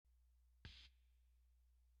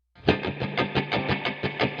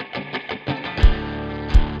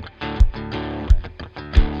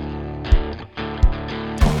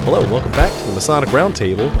Hello, welcome back to the Masonic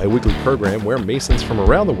Roundtable, a weekly program where Masons from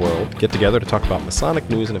around the world get together to talk about Masonic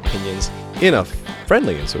news and opinions in a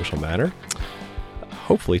friendly and social manner.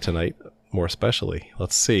 Hopefully tonight, more especially.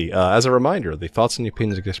 Let's see. As a reminder, the thoughts and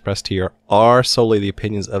opinions expressed here are solely the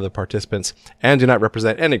opinions of the participants and do not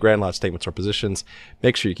represent any Grand Lodge statements or positions.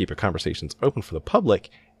 Make sure you keep your conversations open for the public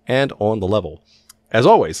and on the level. As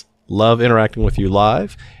always, love interacting with you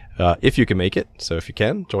live if you can make it. So if you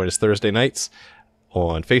can, join us Thursday nights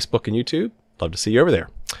on Facebook and YouTube. Love to see you over there.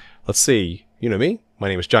 Let's see. You know me. My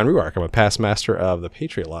name is John Ruark. I'm a past master of the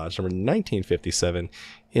Patriot Lodge, number 1957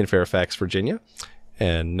 in Fairfax, Virginia.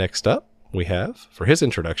 And next up, we have, for his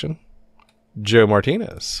introduction, Joe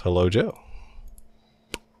Martinez. Hello, Joe.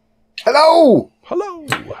 Hello. Hello.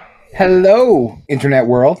 Hello, Internet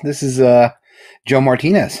world. This is Joe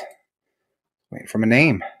Martinez. Wait for my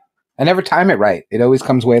name. I never time it right. It always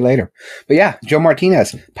comes way later. But yeah, Joe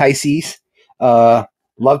Martinez, Pisces.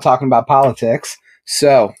 Love talking about politics.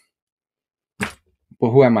 So,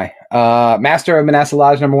 well, who am I? Master of Manasseh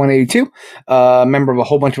Lodge number 182. Member of a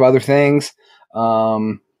whole bunch of other things.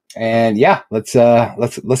 And yeah, let's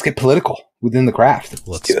get political within the craft.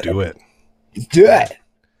 Let's do it. Let's do it.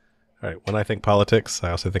 All right. When I think politics,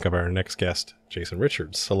 I also think of our next guest, Jason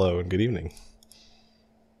Richards. Hello and good evening.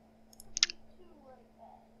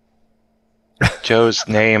 Joe's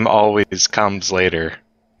name always comes later.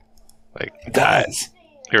 Like It does.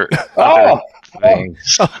 your Oh! other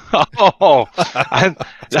things. Oh,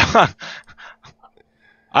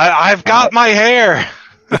 I've got my hair.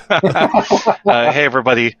 Hey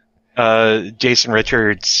everybody, Jason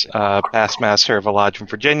Richards, past master of a lodge in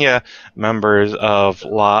Virginia, members of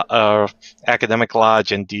Academic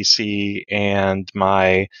Lodge in DC, and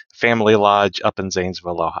my family lodge up in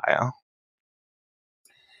Zanesville, Ohio.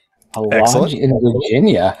 A lodge Excellent. in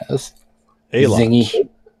Virginia. That's A Lodge. zingy.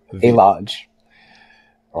 A lodge.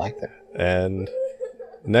 I like that. And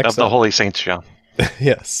next Of the up, Holy Saints show.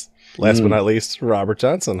 yes. Last but not least, Robert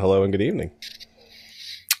Johnson. Hello and good evening.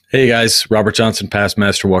 Hey guys, Robert Johnson, past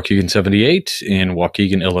master Waukegan 78 in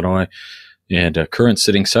Waukegan, Illinois, and current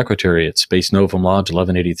sitting secretary at Space Novum Lodge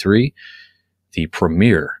 1183, the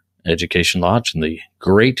premier education lodge in the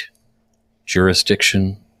great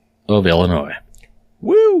jurisdiction of Illinois.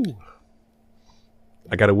 Woo!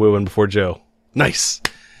 I got a woo in before Joe. Nice.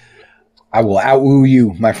 I will out-woo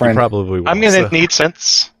you, my You friend. probably will. I'm going to so- need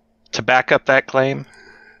sense to back up that claim.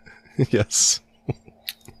 Yes.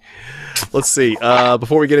 Let's see.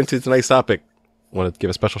 Before we get into tonight's topic, I want to give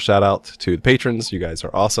a special shout out to the patrons. You guys are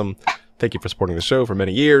awesome. Thank you for supporting the show for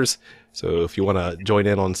many years. So if you want to join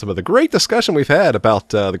in on some of the great discussion we've had about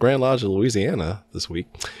the Grand Lodge of Louisiana this week,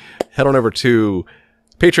 head on over to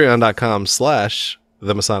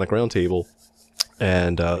patreon.com/the Masonic Roundtable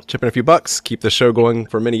and chip in a few bucks. Keep the show going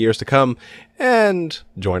for many years to come and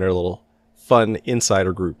join our little fun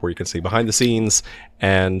insider group where you can see behind the scenes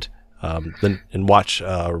and watch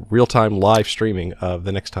real-time live streaming of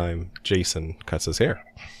the next time Jason cuts his hair.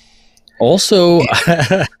 Also,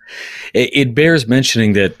 it bears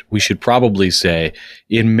mentioning that we should probably say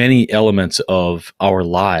in many elements of our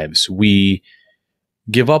lives, we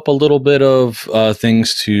give up a little bit of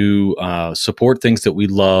things to support things that we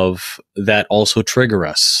love that also trigger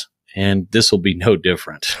us. And this will be no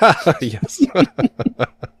different. Yes.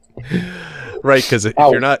 Right, because if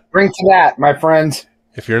you're not Bring to that, my friends.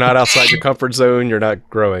 if you're not outside your comfort zone, you're not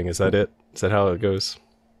growing. Is that it? Is that how it goes?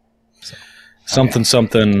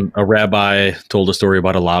 Something, a rabbi told a story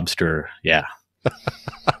about a lobster. Yeah.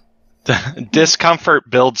 Discomfort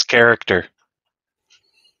builds character.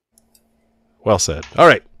 Well said. All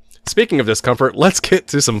right. Speaking of discomfort, let's get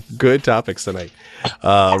to some good topics tonight.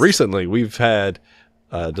 Recently, we've had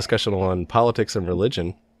a discussion on politics and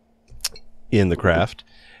religion in the craft,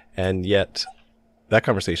 and yet that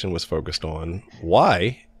conversation was focused on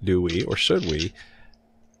why do we or should we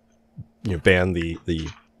ban the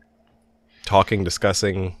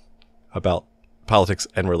discussing about politics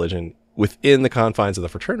and religion within the confines of the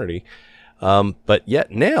fraternity. But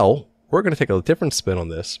yet now we're going to take a different spin on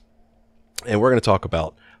this, and we're going to talk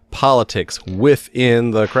about politics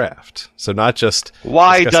within the craft. So not just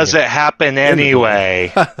Why does it happen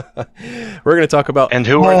anyway? we're going to talk about And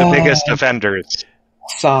who are the biggest offenders?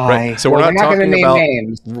 Sigh. right. So Well, we're not gonna talking name about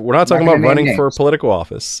names. we're not talking We're not about gonna running name for names. political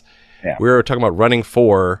office. Yeah. We're talking about running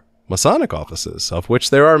for Masonic offices, of which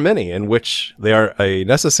there are many, in which they are a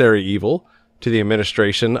necessary evil to the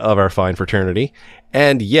administration of our fine fraternity.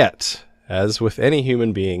 And yet, as with any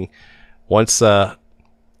human being, once a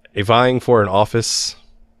vying for an office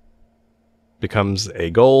becomes a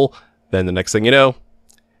goal, then the next thing you know,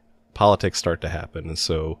 politics start to happen. And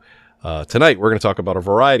so Tonight, we're going to talk about a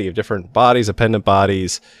variety of different bodies, appendant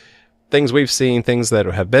bodies, things we've seen, things that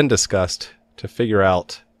have been discussed to figure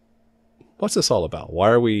out what's this all about? Why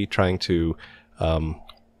are we trying to,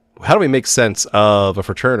 how do we make sense of a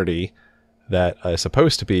fraternity that is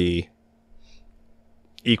supposed to be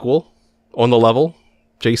equal, on the level?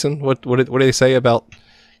 Jason, what do they say about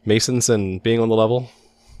Masons and being on the level?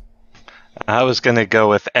 I was going to go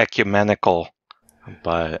with ecumenical,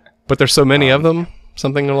 but there's so many of them.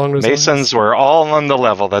 Something along those lines. Masons were all on the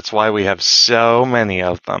level. That's why we have so many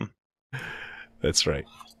of them. That's right.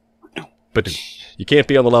 But you can't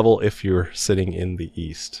be on the level if you're sitting in the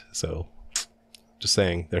East. So, just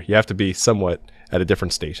saying, there you have to be somewhat at a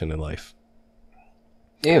different station in life.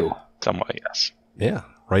 Ew. Somewhat, yes. Yeah.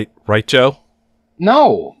 Right, Joe?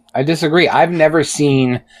 No, I disagree. I've never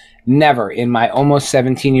in my almost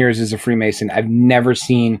 17 years as a Freemason, I've never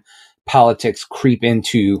seen politics creep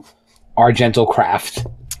into our gentle craft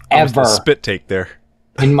ever. Spit take there.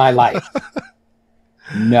 In my life.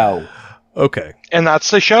 No. Okay. And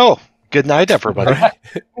that's the show. Good night, everybody.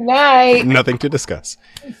 Good night. Nothing to discuss.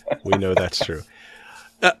 We know that's true.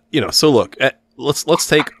 So look, let's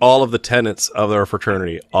take all of the tenets of our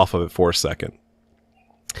fraternity off of it for a second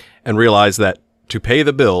and realize that to pay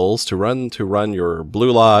the bills, to run your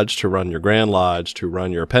Blue Lodge, to run your Grand Lodge, to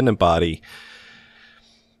run your appendant body,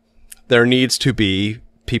 there needs to be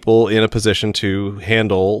people in a position to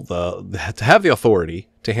handle to have the authority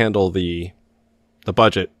to handle the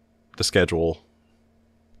budget, the schedule,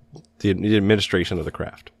 the administration of the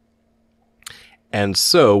craft. And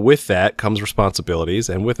so with that comes responsibilities,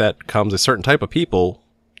 and with that comes a certain type of people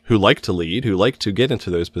who like to lead, who like to get into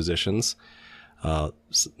those positions,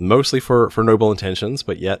 mostly for noble intentions,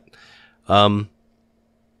 but yet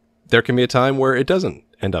there can be a time where it doesn't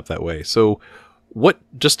end up that way. So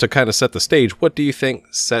just to kind of set the stage, what do you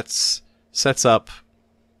think sets up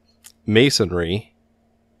Masonry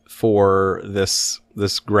for this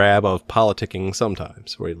grab of politicking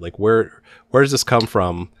sometimes? Where does this come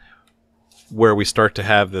from, where we start to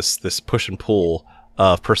have this push and pull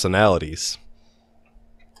of personalities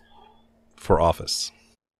for office?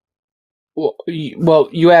 Well,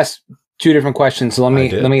 you asked two different questions, so let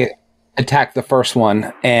me attack the first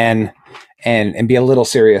one and be a little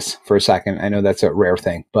serious for a second. I know that's a rare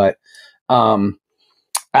thing, but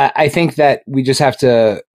I think that we just have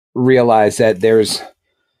to realize that there's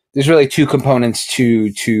really two components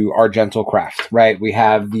to our gentle craft, right? We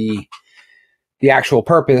have the actual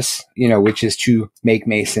purpose, which is to make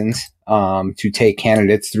Masons, to take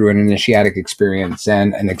candidates through an initiatic experience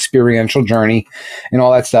and an experiential journey and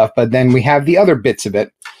all that stuff. But then we have the other bits of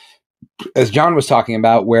it, as John was talking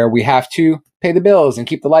about, where we have to pay the bills and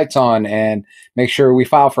keep the lights on and make sure we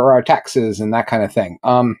file for our taxes and that kind of thing.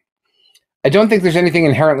 I don't think there's anything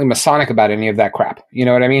inherently Masonic about any of that crap. You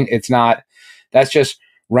know what I mean? It's not, that's just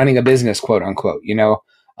running a business, quote unquote,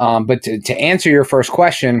 but to answer your first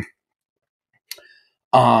question,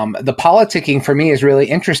 the politicking for me is really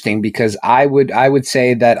interesting, because I would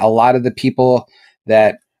say that a lot of the people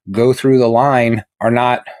that go through the line are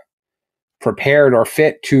not prepared or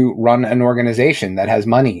fit to run an organization that has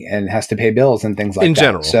money and has to pay bills and things like that. In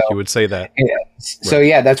general, so, you would say that. Yeah. So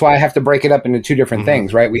yeah, that's why I have to break it up into two different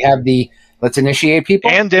things, right? We have the let's initiate people,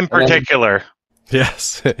 and in particular.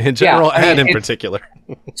 Yes, in general and in particular.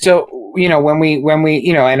 So when we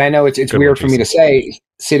and I know it's weird for me to say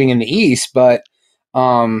sitting in the East, but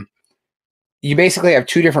you basically have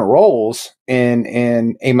two different roles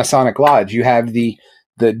in a Masonic lodge. You have the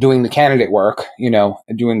doing the candidate work,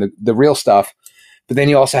 doing the real stuff, but then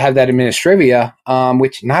you also have that administrivia,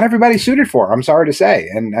 which not everybody's suited for, I'm sorry to say.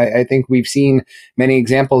 And I think we've seen many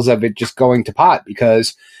examples of it just going to pot,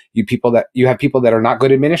 because you have people that are not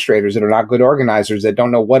good administrators, that are not good organizers, that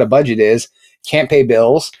don't know what a budget is, can't pay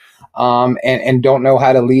bills, and don't know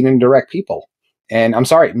how to lead and direct people. And I'm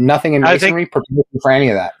sorry, nothing in Masonry prepares you for any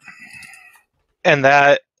of that. And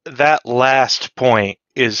that last point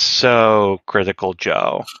is so critical,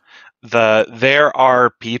 Joe. There are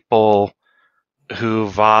people who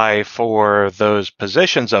vie for those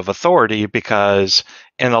positions of authority because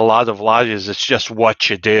in a lot of lodges, it's just what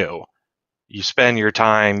you do. You spend your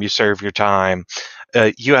time, you serve your time.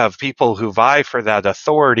 You have people who vie for that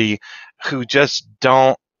authority who just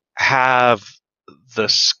don't have the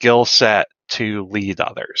skill set to lead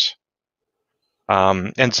others.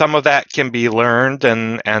 And some of that can be learned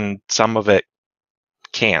and some of it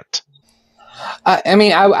can't.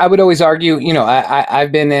 I would always argue,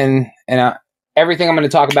 I've been in, and everything I'm going to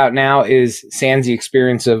talk about now is sans the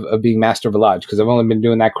experience of being master of a lodge, because I've only been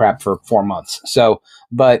doing that crap for 4 months. So,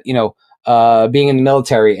 but, being in the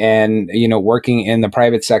military and, working in the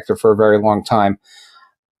private sector for a very long time,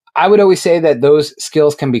 I would always say that those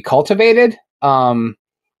skills can be cultivated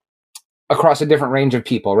across a different range of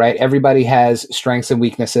people, right? Everybody has strengths and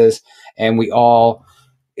weaknesses, and we all,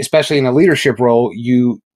 especially in a leadership role,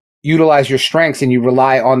 you utilize your strengths and you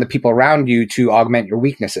rely on the people around you to augment your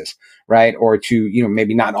weaknesses, right? Or to,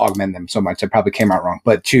 maybe not augment them so much. That probably came out wrong,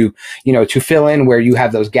 but to fill in where you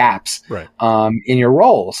have those gaps, right, in your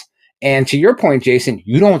roles. And to your point, Jason,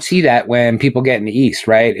 you don't see that when people get in the East,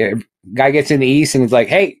 right? If a guy gets in the East and it's like,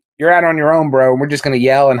 hey, you're out on your own, bro. And we're just going to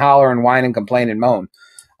yell and holler and whine and complain and moan.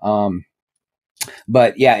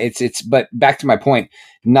 But yeah, but back to my point,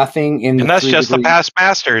 nothing in and that's just the past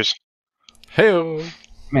masters. Hey,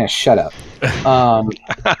 man, shut up.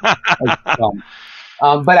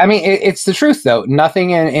 But I mean, it's the truth though. Nothing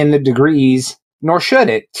in the degrees, nor should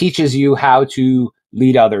it, teaches you how to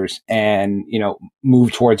lead others and,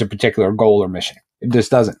 move towards a particular goal or mission. It just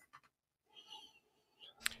doesn't.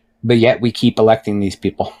 But yet we keep electing these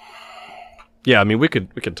people. Yeah, I mean, we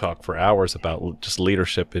could talk for hours about just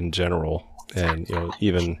leadership in general. And,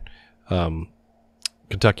 even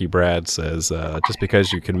Kentucky Brad says, just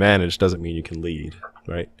because you can manage doesn't mean you can lead,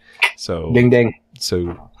 right? So, ding, ding.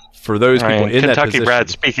 So for those people in Kentucky that position, Brad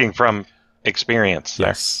speaking from experience.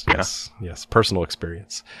 Yes, personal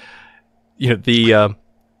experience.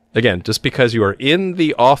 Again, just because you are in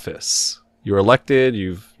the office, you're elected,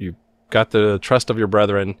 you've got the trust of your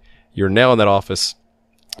brethren, you're now in that office,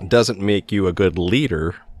 doesn't make you a good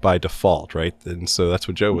leader by default, right? And so that's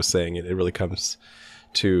what Joe was saying. It really comes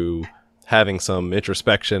to having some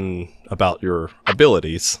introspection about your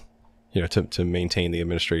abilities, to maintain the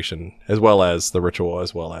administration, as well as the ritual,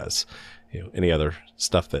 as well as any other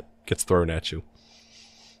stuff that gets thrown at you.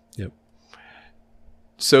 Yep.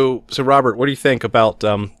 So Robert, what do you think about?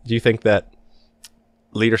 Do you think that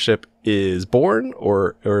leadership is born,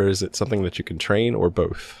 or is it something that you can train, or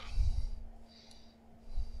both?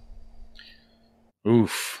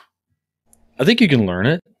 Oof. I think you can learn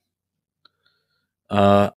it.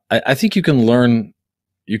 I think you can learn,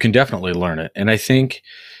 you can definitely learn it. And I think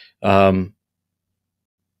the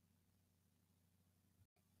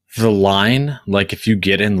line, like if you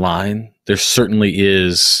get in line, there certainly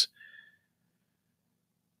is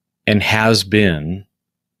and has been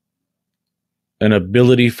an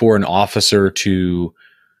ability for an officer to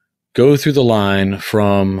go through the line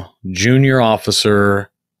from junior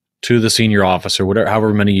officer to the senior officer, whatever,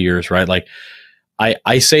 however many years, right? Like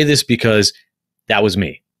I say this because that was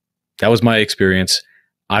me. That was my experience.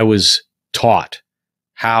 I was taught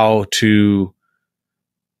how to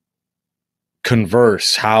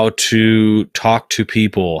converse, how to talk to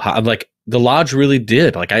people. Like the lodge really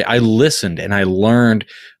did. Like I listened and I learned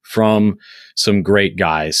from some great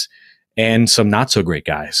guys and some not so great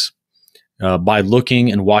guys. By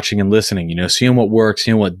looking and watching and listening, seeing what worked,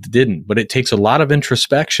 seeing what didn't. But it takes a lot of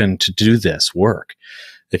introspection to do this work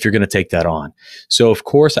if you're going to take that on. So, of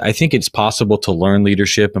course, I think it's possible to learn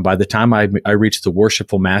leadership. And by the time I reached the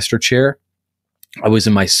Worshipful Master Chair, I was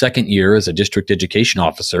in my second year as a district education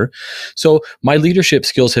officer. So my leadership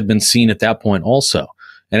skills had been seen at that point also.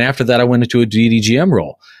 And after that, I went into a DDGM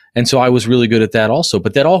role. And so I was really good at that also.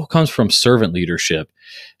 But that all comes from servant leadership,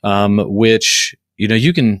 which,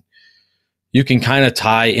 you can kind of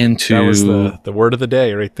tie into... That was the word of the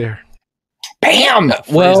day right there. Bam!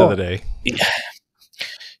 Phrase of the day.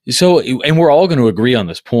 So, and we're all going to agree on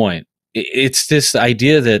this point. It's this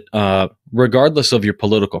idea that regardless of your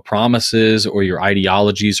political promises or your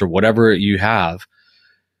ideologies or whatever you have,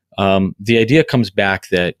 the idea comes back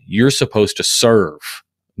that you're supposed to serve,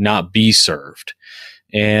 not be served.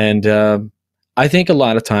 And I think a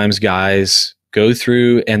lot of times guys go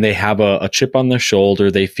through and they have a chip on their shoulder.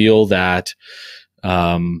 They feel that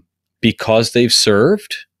because they've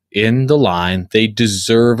served in the line, they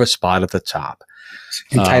deserve a spot at the top.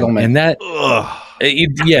 Entitlement. And that,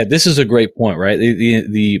 this is a great point, right?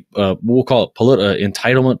 The we'll call it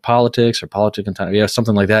entitlement politics or politic entitlement,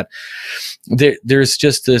 something like that. There's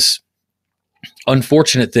just this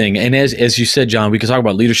unfortunate thing. And as you said, John, we could talk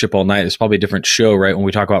about leadership all night. It's probably a different show, right? When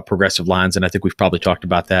we talk about progressive lines. And I think we've probably talked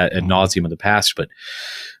about that ad nauseum in the past, but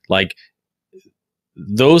like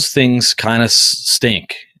those things kind of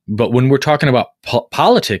stink. But when we're talking about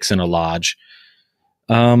politics in a lodge,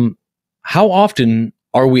 how often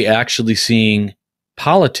are we actually seeing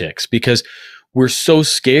politics? Because we're so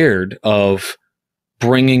scared of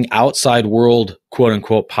bringing outside world, quote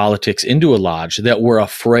unquote, politics into a lodge that we're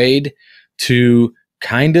afraid to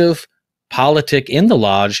kind of politic in the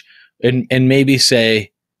lodge and maybe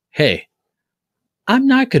say, hey, I'm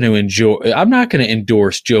not going to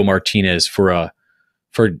endorse Joe Martinez for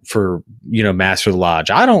master of the lodge.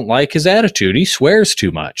 I don't like his attitude. He swears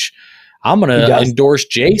too much. I'm going He to does. endorse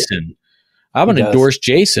Jason. I'm He going to does. endorse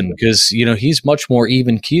Jason because, he's much more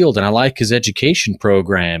even keeled and I like his education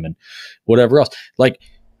program and whatever else.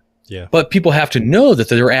 Yeah. But people have to know that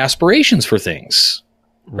there are aspirations for things,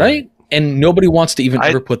 right? And nobody wants to even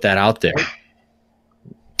ever put that out there.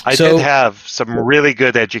 I did have some really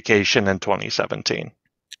good education in 2017.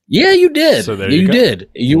 Yeah, you did. So there you you go. did.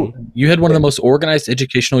 You had one of the most organized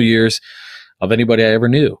educational years of anybody I ever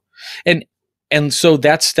knew. And so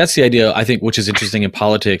that's the idea, I think, which is interesting in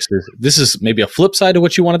politics. This is maybe a flip side to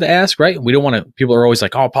what you wanted to ask, right? We don't want to, people are always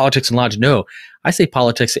like, oh, politics and lodge. No, I say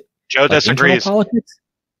politics. Joe disagrees. Politics?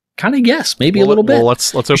 Kind of yes, maybe a little bit. Well,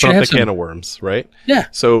 let's open up the can of worms, right? Yeah.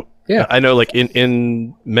 So yeah, I know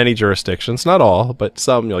in many jurisdictions, not all, but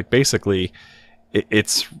some, basically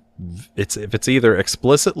it's if it's either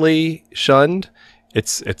explicitly shunned,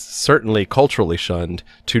 it's certainly culturally shunned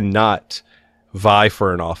to not vie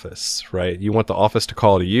for an office, right? You want the office to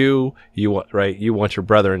call to you. You want your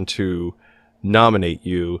brethren to nominate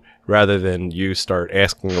you rather than you start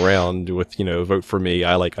asking around with, vote for me,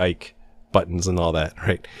 I like Ike buttons and all that,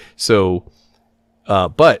 right? So,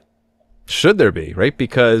 but should there be, right?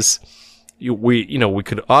 Because we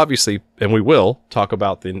could obviously, and we will talk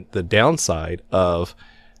about the downside of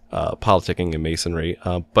politicking in Masonry,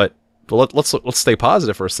 but let's stay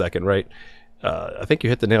positive for a second, right? I think you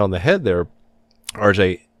hit the nail on the head there,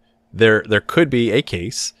 RJ. There could be a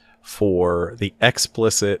case for the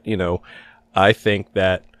explicit, I think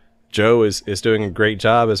that Joe is doing a great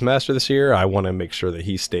job as master this year. I want to make sure that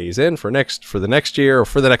he stays in for the next year or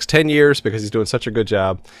for the next 10 years because he's doing such a good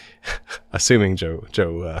job. Assuming Joe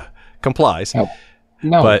complies.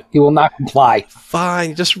 No, but he will not comply.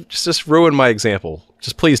 Fine, just ruin my example.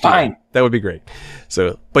 Just please do Fine. that would be great.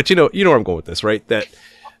 So, but you know where I'm going with this, right? That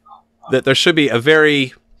there should be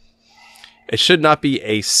it should not be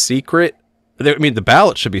a secret. I mean, the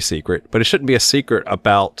ballot should be secret, but it shouldn't be a secret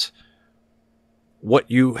about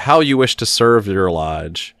how you wish to serve your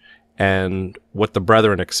lodge and what the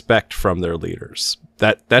brethren expect from their leaders.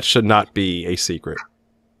 That should not be a secret.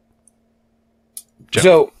 Joe.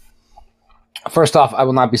 So, first off, I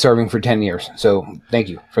will not be serving for 10 years. So, thank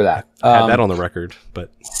you for that. I had that on the record,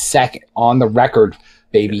 but second, on the record,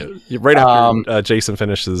 baby. Right after Jason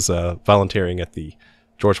finishes volunteering at the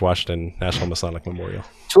George Washington National Masonic Memorial.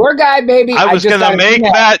 Tour guide, baby. I was going to make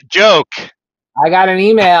that joke. I got an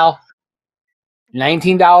email.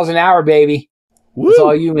 $19 an hour, baby. Woo. That's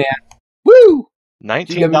all you, man. Woo!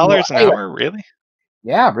 $19 an hour, really?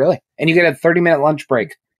 Yeah, really. And you get a 30-minute lunch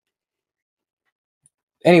break.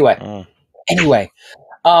 Anyway.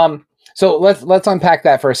 So let's unpack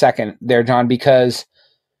that for a second there, John, because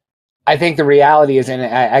I think the reality is, and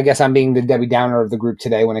I guess I'm being the Debbie Downer of the group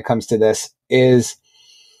today when it comes to this, is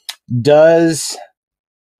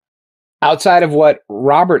outside of what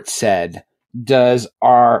Robert said, does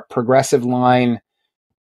our progressive line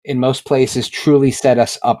in most places truly set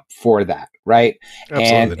us up for that, right? Absolutely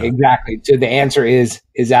and not. exactly. So the answer is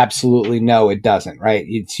absolutely no, it doesn't, right?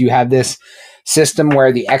 You have this system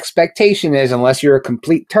where the expectation is, unless you're a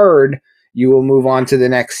complete turd, you will move on to the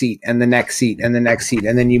next seat and the next seat and the next seat.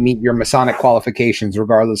 And then you meet your Masonic qualifications,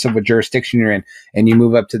 regardless of what jurisdiction you're in, and you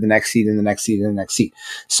move up to the next seat and the next seat and the next seat.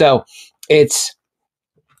 So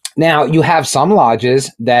now you have some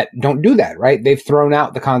lodges that don't do that, right? They've thrown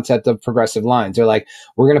out the concept of progressive lines. They're like,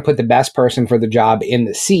 we're going to put the best person for the job in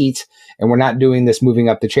the seat, and we're not doing this moving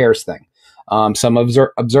up the chairs thing. Some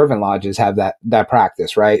observant lodges have that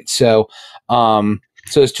practice, right? So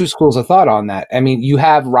there's two schools of thought on that. I mean, you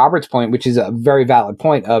have Robert's point, which is a very valid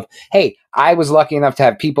point of, hey, I was lucky enough to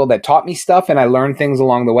have people that taught me stuff and I learned things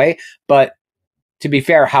along the way. But to be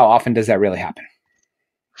fair, how often does that really happen?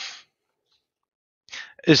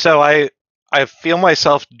 So I feel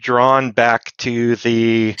myself drawn back to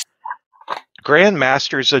the Grand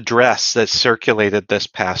Master's address that circulated this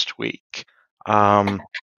past week.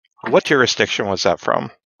 What jurisdiction was that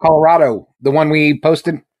from? Colorado, the one we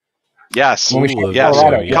posted. Yes,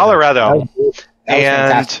 Colorado. Colorado. That was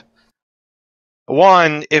And fantastic.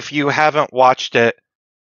 one, if you haven't watched it,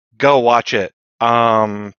 go watch it,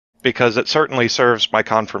 because it certainly serves my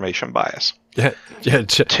confirmation bias. Yeah.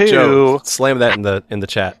 Two, Joe, slam that in the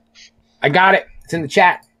chat. I got it. It's in the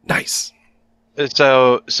chat. Nice.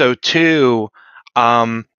 So two,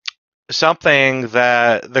 something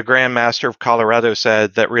that the Grand Master of Colorado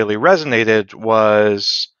said that really resonated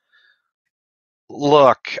was,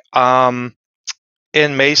 look,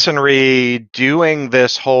 in Masonry, doing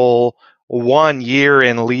this whole 1 year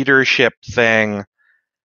in leadership thing,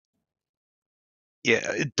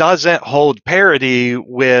 it doesn't hold parity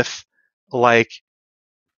with like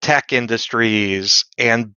tech industries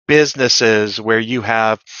and businesses where you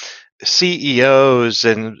have CEOs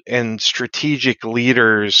and strategic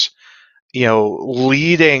leaders,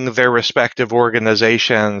 leading their respective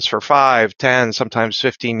organizations for 5, 10, sometimes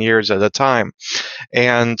 15 years at a time.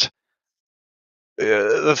 And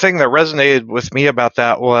the thing that resonated with me about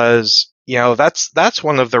that was, that's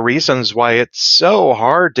one of the reasons why it's so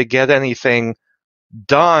hard to get anything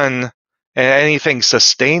done, anything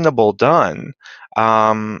sustainable done,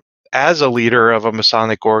 as a leader of a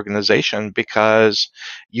Masonic organization, because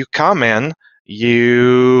you come in,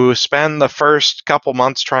 you spend the first couple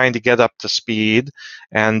months trying to get up to speed,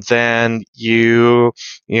 and then you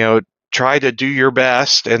try to do your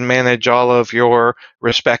best and manage all of your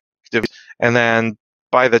respective, and then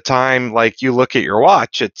by the time you look at your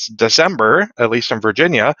watch, it's December, at least in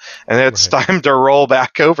Virginia, and it's time to roll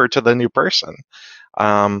back over to the new person.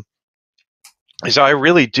 So I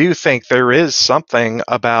really do think there is something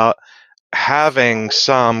about having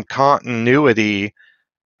some continuity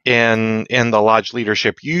in the lodge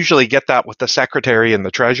leadership. You usually get that with the secretary and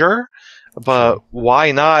the treasurer, but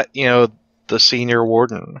why not, the senior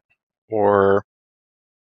warden or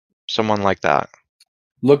someone like that?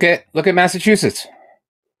 Look at Massachusetts.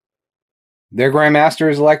 Their Grand Master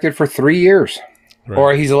is elected for 3 years,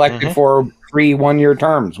 or he's elected for 3 one-year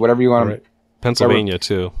terms, whatever you want to. Pennsylvania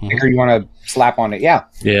too. Figure you want to slap on it, yeah.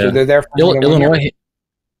 So they're there for Illinois.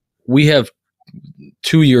 We have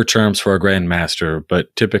 2-year terms for our Grand Master,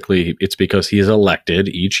 but typically it's because he is elected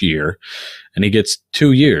each year, and he gets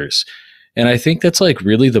 2 years. And I think that's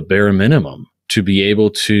really the bare minimum to be able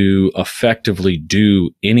to effectively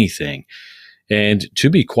do anything. And to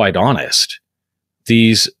be quite honest,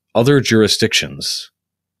 these other jurisdictions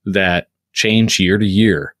that change year to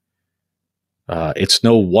year, it's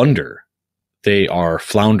no wonder they are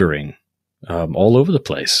floundering all over the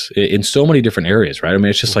place in so many different areas, right? I mean,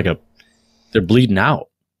 it's just they're bleeding out.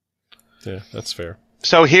 Yeah, that's fair.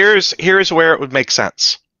 So here's where it would make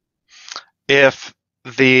sense. If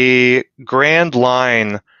the Grand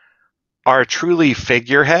Line are truly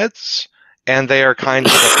figureheads, and they are kind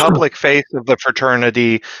of the public face of the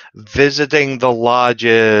fraternity, visiting the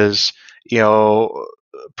lodges,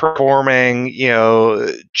 performing,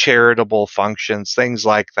 charitable functions, things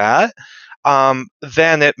like that,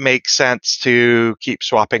 then it makes sense to keep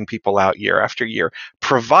swapping people out year after year,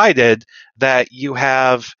 provided that you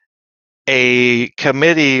have a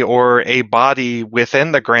committee or a body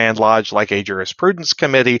within the Grand Lodge, like a jurisprudence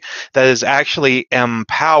committee, that is actually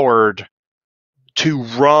empowered to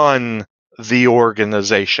run the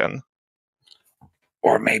organization.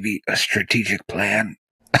 Or maybe a strategic plan.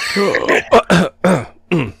 Get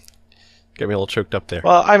me a little choked up there.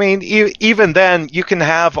 Well, I mean, even then, you can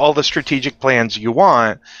have all the strategic plans you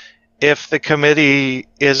want. If the committee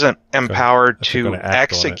isn't empowered to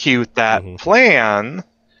execute that plan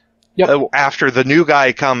after the new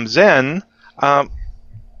guy comes in,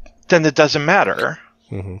 then it doesn't matter.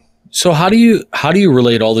 Mm-hmm. So how do you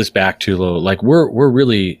relate all this back to, we're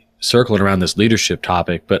really circling around this leadership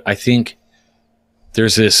topic, but I think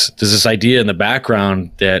there's this idea in the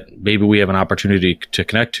background that maybe we have an opportunity to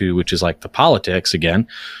connect to, which is the politics again.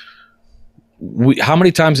 How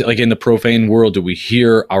many times, in the profane world, do we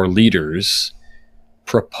hear our leaders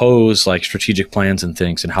propose strategic plans and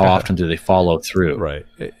things, and how often do they follow through? Right.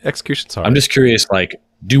 Execution's hard. I'm just curious,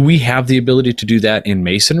 do we have the ability to do that in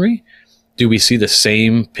Masonry? Do we see the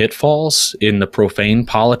same pitfalls in the profane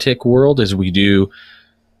politic world as we do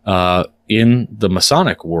in the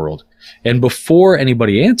Masonic world? And before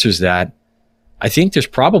anybody answers that, I think there's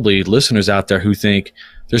probably listeners out there who think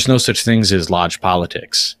there's no such things as lodge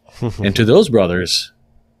politics. And to those brothers,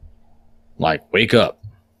 wake up.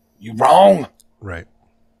 You wrong. Right.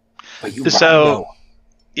 But you wrong,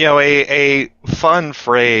 though. A fun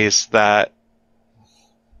phrase that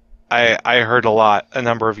I heard a lot a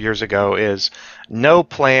number of years ago is, no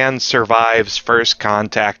plan survives first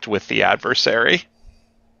contact with the adversary.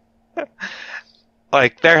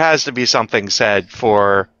 There has to be something said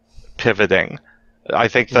for pivoting. I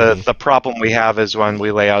think the problem we have is when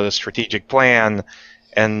we lay out a strategic plan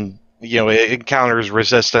and it encounters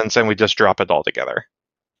resistance and we just drop it all together.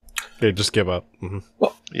 Yeah, just give up. Mm-hmm.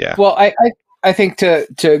 Well, I think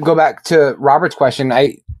to go back to Robert's question,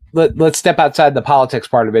 let's step outside the politics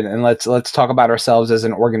part of it, and let's talk about ourselves as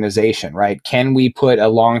an organization, right? Can we put a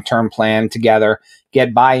long-term plan together,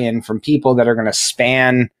 get buy-in from people that are going to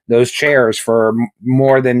span those chairs for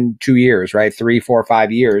more than 2 years, right? 3, 4,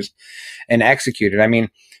 5 years, and execute it? I mean,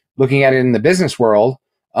 looking at it in the business world,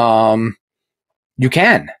 you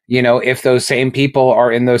can, if those same people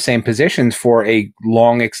are in those same positions for a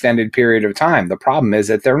long extended period of time. The problem is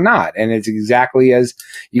that they're not. And it's exactly as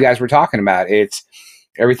you guys were talking about. It's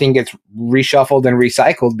everything gets reshuffled and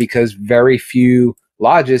recycled because very few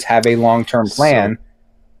lodges have a long-term plan.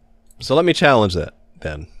 So let me challenge that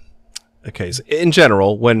then. Okay, so in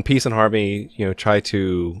general, when peace and harmony, try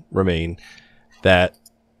to remain, that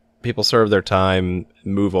people serve their time,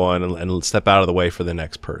 move on, and step out of the way for the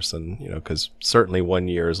next person. Because certainly 1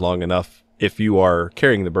 year is long enough if you are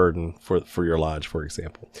carrying the burden for your lodge, for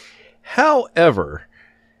example. However,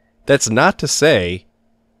 that's not to say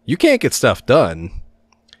you can't get stuff done,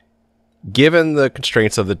 given the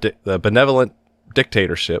constraints of the benevolent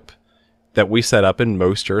dictatorship that we set up in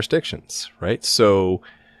most jurisdictions, right? So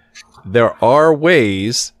there are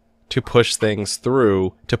ways to push things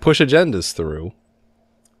through, to push agendas through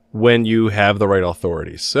when you have the right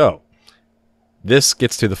authorities. So this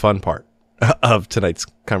gets to the fun part of tonight's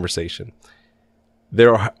conversation.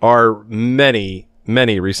 There are many,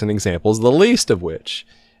 many recent examples, the least of which,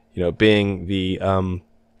 being the, all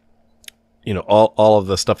of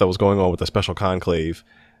the stuff that was going on with the special conclave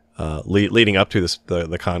leading up to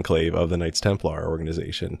the conclave of the Knights Templar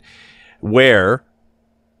organization, where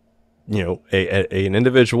an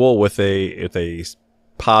individual with a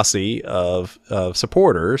posse of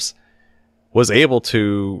supporters was able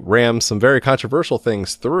to ram some very controversial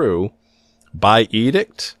things through by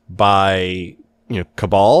edict, by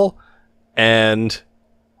cabal, and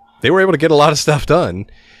they were able to get a lot of stuff done,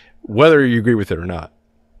 whether you agree with it or not.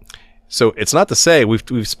 So it's not to say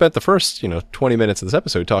we've spent the first 20 minutes of this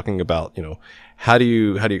episode talking about how do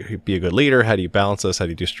you be a good leader, how do you balance this, how do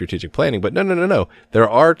you do strategic planning, but no. There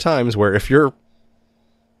are times where if you're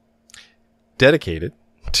dedicated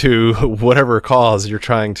to whatever cause you're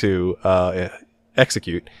trying to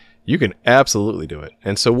execute, you can absolutely do it.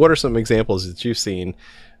 And so, what are some examples that you've seen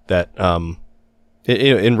that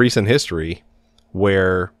in recent history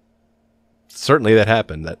where certainly that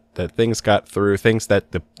happened, that things got through, things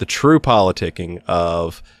that the true politicking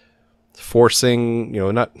of forcing,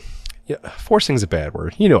 forcing's a bad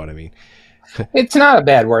word. You know what I mean? It's not a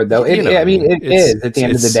bad word though. It is at the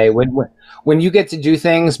end of the day when you get to do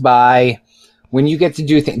things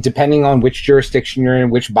depending on which jurisdiction you're in,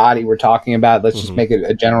 which body we're talking about. Let's just make it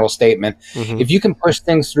a general statement. If you can push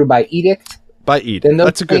things through by edict, then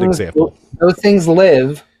that's a good example. Those things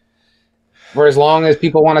live for as long as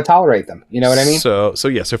people want to tolerate them. You know what I mean? So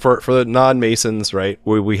for the non-Masons, right,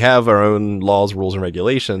 we have our own laws, rules, and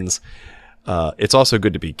regulations. It's also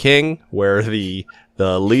good to be king, where the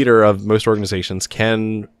leader of most organizations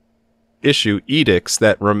can issue edicts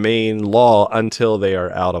that remain law until they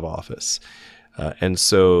are out of office. And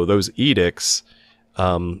so those edicts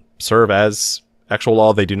serve as actual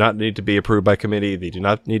law. They do not need to be approved by committee. They do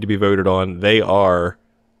not need to be voted on. They are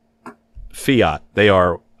fiat. They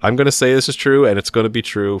are, I'm going to say this is true, and it's going to be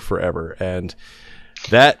true forever. And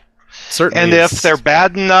that certainly And if they're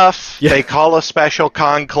bad enough, they call a special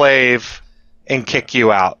conclave and kick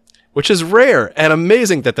you out. Which is rare and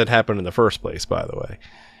amazing that happened in the first place, by the way.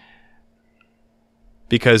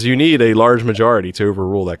 Because you need a large majority to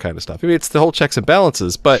overrule that kind of stuff. I mean, it's the whole checks and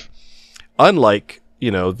balances, but unlike,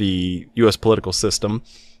 the U.S. political system,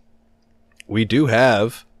 we do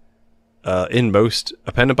have, in most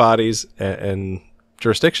appendant bodies and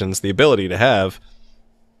jurisdictions, the ability to have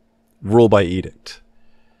rule by edict.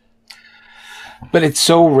 But it's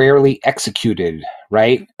so rarely executed,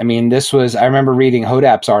 right? I mean, I remember reading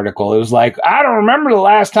Hodap's article. It was like, I don't remember the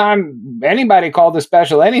last time anybody called a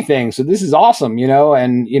special anything. So this is awesome,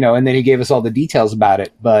 and then he gave us all the details about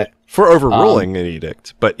it. But for overruling an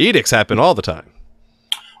edict, but edicts happen all the time.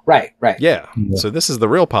 Right. Yeah. So this is the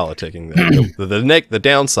real politicking, the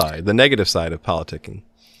downside, the negative side of politicking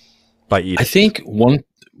by edict. I think one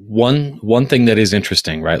thing that is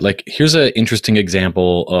interesting, right? Like, here's an interesting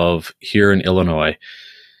example of here in Illinois.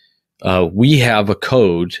 We have a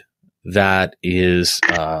code that is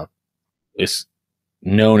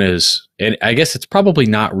known as, and I guess it's probably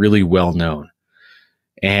not really well known.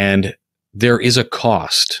 And there is a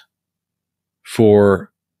cost for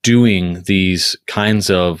doing these kinds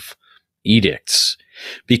of edicts,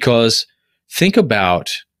 because think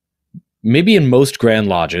about maybe in most Grand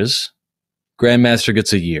Lodges, Grand Master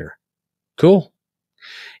gets a year. Cool.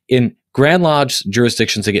 In Grand Lodge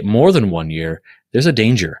jurisdictions that get more than 1 year, there's a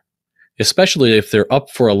danger, especially if they're up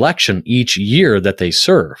for election each year that they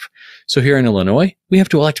serve. So here in Illinois, we have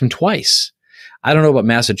to elect him twice. I don't know about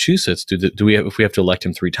Massachusetts. If we have to elect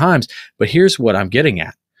him 3 times? But here's what I'm getting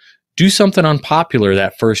at. Do something unpopular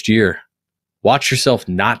that first year. Watch yourself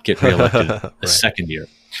not get reelected the second year.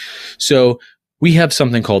 So we have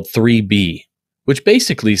something called 3B, which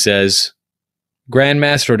basically says Grand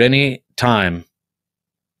Master at any time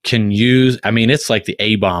can use, it's like the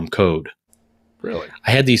A-bomb code. Really?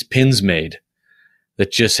 I had these pins made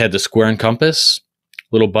that just had the square and compass,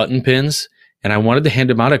 little button pins, and I wanted to hand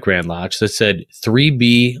them out at Grand Lodge that said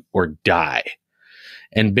 3B or die.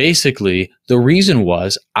 And basically, the reason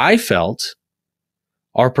was I felt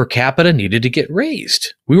our per capita needed to get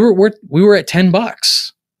raised. We were at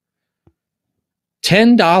 $10.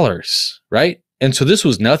 $10, right? And so this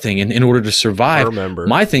was nothing. And in order to survive, I remember.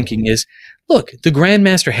 My thinking is, look, the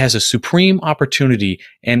Grandmaster has a supreme opportunity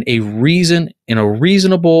and a reason and a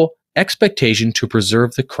reasonable expectation to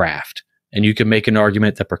preserve the craft. And you can make an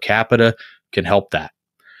argument that per capita can help that.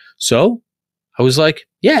 So I was like,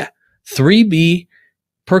 yeah, 3B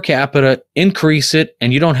per capita, increase it,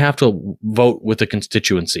 and you don't have to vote with the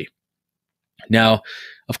constituency. Now,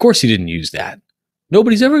 of course, he didn't use that.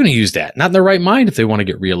 Nobody's ever going to use that. Not in their right mind if they want to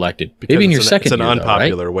get reelected. Because maybe in your second year. It's an year,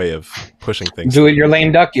 unpopular though, right? way of pushing things. Do it your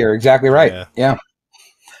lame duck year. Exactly right. Yeah.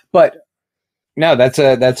 But no, that's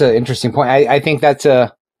an interesting point. I think that's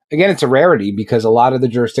it's a rarity because a lot of the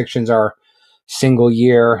jurisdictions are single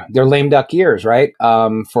year. They're lame duck years, right?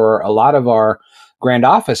 For a lot of our grand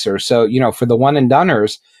officers. So, for the one and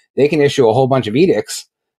doneers, they can issue a whole bunch of edicts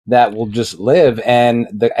that will just live. And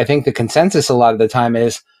I think the consensus a lot of the time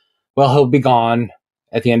is, well, he'll be gone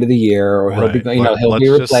at the end of the year, or he'll be, he'll be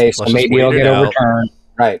replaced, so maybe he'll get overturned.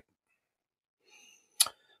 Right.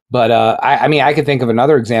 But I could think of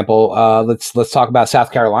another example. Let's talk about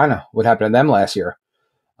South Carolina. What happened to them last year?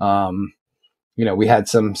 We had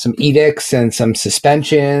some edicts and some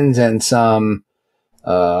suspensions and some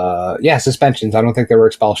suspensions. I don't think there were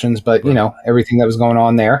expulsions, but everything that was going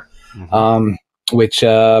on there, which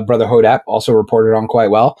Brother Hodap also reported on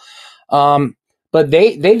quite well. But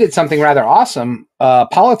they did something rather awesome,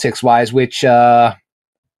 politics-wise, which I'd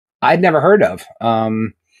never heard of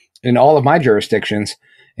in all of my jurisdictions.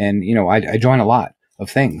 And, I join a lot of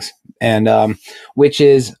things. And which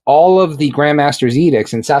is all of the Grandmaster's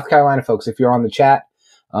edicts. In South Carolina, folks, if you're on the chat,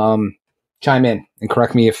 chime in and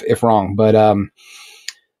correct me if wrong. But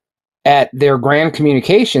at their grand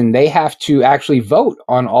communication, they have to actually vote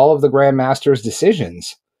on all of the Grandmaster's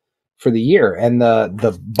decisions for the year, and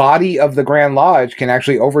the body of the Grand Lodge can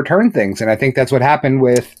actually overturn things. And I think that's what happened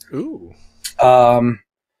with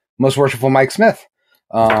Most Worshipful Mike Smith,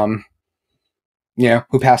 who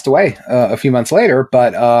passed away a few months later.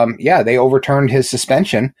 But they overturned his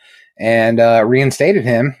suspension and reinstated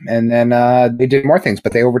him, and then they did more things.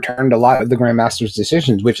 But they overturned a lot of the Grandmaster's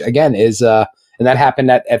decisions, which again is and that happened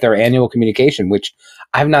at their annual communication, which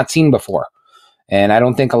I've not seen before, and I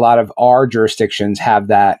don't think a lot of our jurisdictions have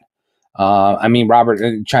that. Robert,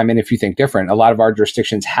 chime in if you think different. A lot of our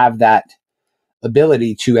jurisdictions have that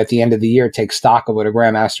ability to, at the end of the year, take stock of what a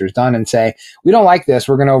Grandmaster's done and say, we don't like this,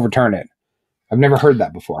 we're going to overturn it. I've never heard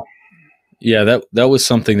that before. Yeah, that was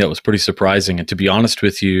something that was pretty surprising. And to be honest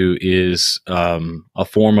with you, is a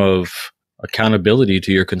form of accountability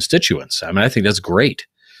to your constituents. I think that's great.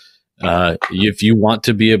 If you want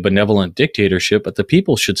to be a benevolent dictatorship, but the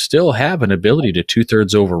people should still have an ability to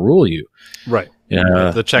 2/3 overrule you. Right.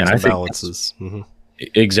 The checks and balances.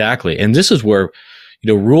 Exactly. And this is where,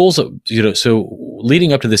 rules, so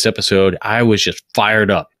leading up to this episode, I was just fired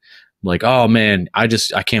up. Like, oh man, I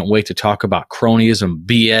can't wait to talk about cronyism,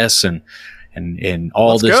 BS and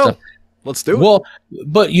all this stuff. Let's do it. Well,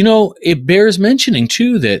 but it bears mentioning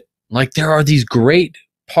too that there are these great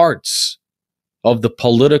parts of the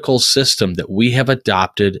political system that we have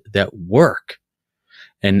adopted that work.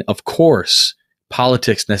 And of course,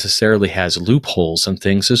 politics necessarily has loopholes and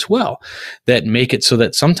things as well that make it so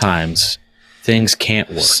that sometimes things can't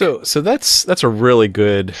work. So that's a really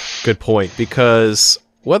good point, because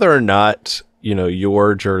whether or not,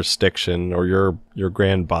 your jurisdiction or your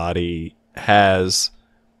grand body has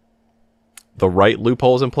the right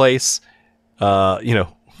loopholes in place,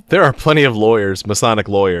 there are plenty of lawyers, Masonic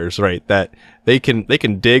lawyers, right, that they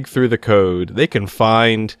can dig through the code, they can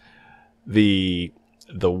find the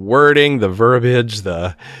wording, the verbiage,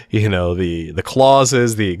 the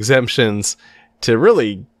clauses, the exemptions to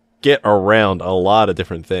really get around a lot of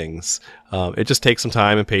different things. It just takes some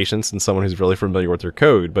time and patience and someone who's really familiar with their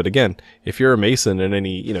code. But again, if you're a Mason in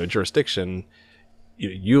any jurisdiction,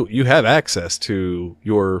 you have access to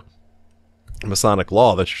your Masonic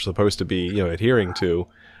law that you're supposed to be adhering to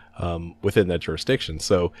within that jurisdiction.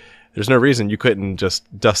 So there's no reason you couldn't just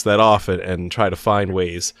dust that off and try to find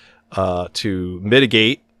ways to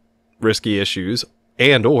mitigate risky issues,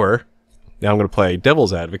 or now I'm going to play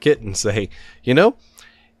devil's advocate and say,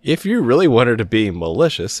 if you really wanted to be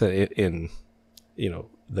malicious in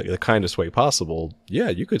the kindest way possible, yeah,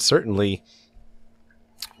 you could certainly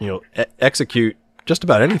execute just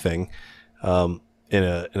about anything in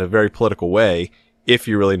a very political way if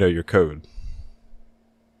you really know your code.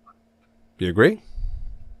 Do you agree?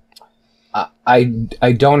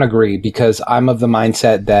 I don't agree, because I'm of the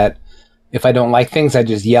mindset that if I don't like things, I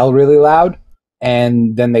just yell really loud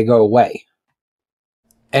and then they go away.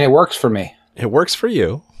 And it works for me. It works for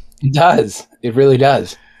you. It does. It really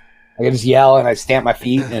does. I can just yell and I stamp my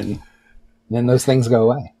feet and then those things go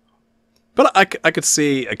away. But I could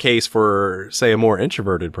see a case for, say, a more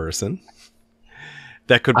introverted person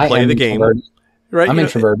that could play the game. Right? I'm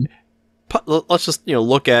introverted. Let's just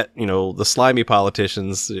look at the slimy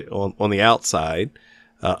politicians on the outside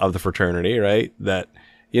of the fraternity, right? That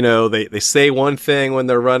they say one thing when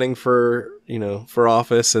they're running for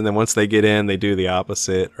office, and then once they get in, they do the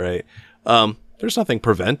opposite, right? There's nothing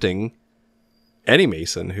preventing any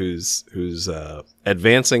Mason who's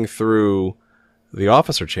advancing through the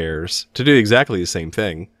officer chairs to do exactly the same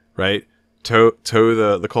thing, right? Toe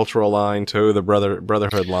the cultural line, toe the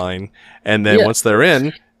brotherhood line, and then once they're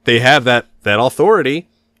in, they have that authority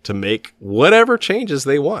to make whatever changes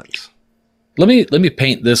they want. Let me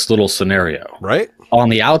paint this little scenario. Right? On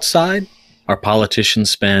the outside, our politicians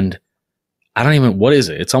spend, what is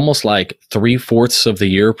it? It's almost like 3/4 of the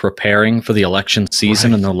year preparing for the election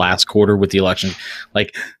season, and the last quarter with the election.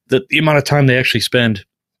 Like the amount of time they actually spend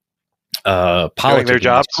politicking their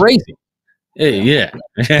jobs. is crazy. Yeah.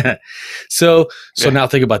 So now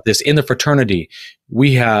think about this. In the fraternity,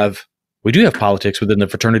 we do have politics within the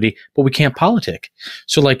fraternity, but we can't politic.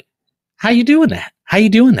 So how you doing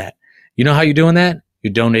that? You know how you're doing that?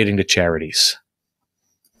 You're donating to charities.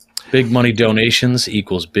 Big money donations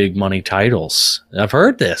equals big money titles. I've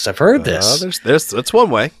heard this. That's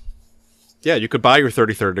one way. Yeah, you could buy your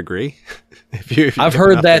 33rd degree. if I've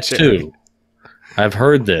heard that too. I've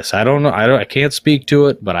heard this. I don't know. I can't speak to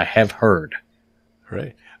it, but I have heard.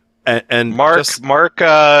 Right. And March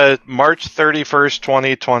 31st,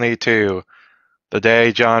 2022, the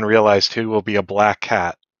day John realized who will be a black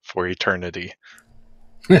cat for eternity.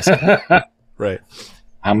 Right.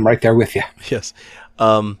 I'm right there with you. Yes.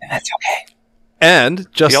 And that's okay.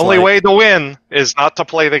 And just the only way to win is not to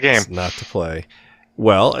play the game. Not to play.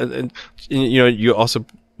 Well, and you also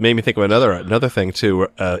made me think of another thing too.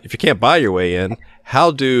 If you can't buy your way in,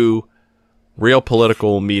 how do real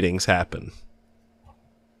political meetings happen?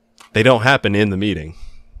 They don't happen in the meeting,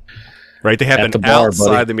 right? They happen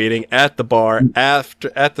outside the meeting, at the bar,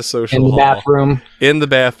 at the social hall, in the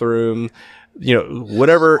bathroom,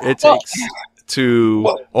 whatever it takes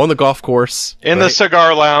on the golf course, in the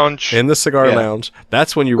cigar lounge, lounge.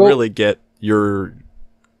 That's when you really get your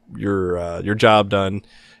job done,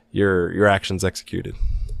 your actions executed.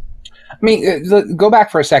 I mean, go back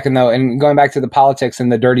for a second though, and going back to the politics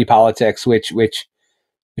and the dirty politics, which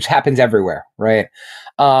happens everywhere, right?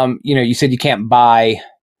 You said you can't buy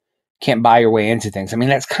your way into things. I mean,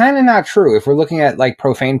 that's kind of not true. If we're looking at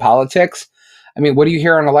profane politics, I mean, what do you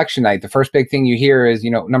hear on election night? The first big thing you hear is,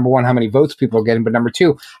 number one, how many votes people are getting, but number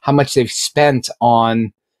two, how much they've spent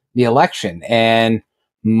on the election. And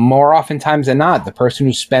more oftentimes than not, the person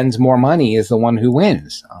who spends more money is the one who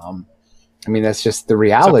wins. I mean, that's just the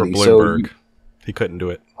reality. So he couldn't do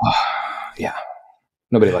it. Yeah.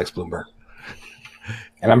 Nobody likes Bloomberg.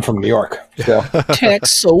 And I'm from New York. So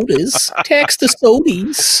tax sodas. Tax the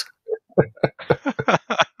sodies.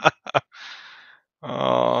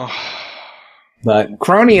 But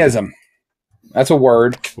cronyism. That's a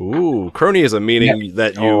word. Ooh, cronyism, meaning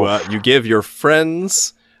that you give your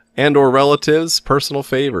friends and or relatives personal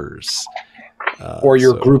favors. Or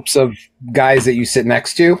your groups of guys that you sit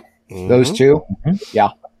next to. Mm-hmm. Those two. Mm-hmm. Yeah.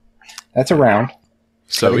 That's around.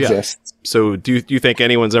 So exists. So do you think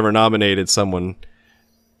anyone's ever nominated someone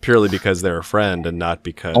purely because they're a friend and not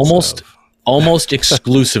because almost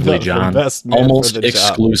exclusively, John. Almost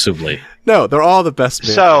exclusively. No, they're all the best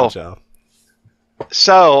men for the job.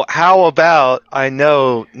 So how about, I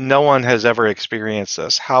know no one has ever experienced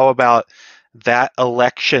this, how about that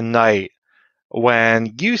election night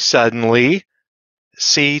when you suddenly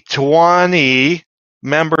see 20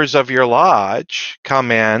 members of your lodge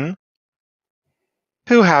come in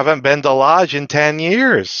who haven't been to lodge in 10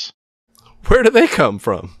 years? Where do they come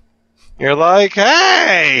from? You're like,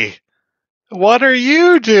 hey, what are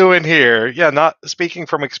you doing here? Yeah, not speaking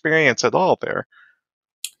from experience at all there.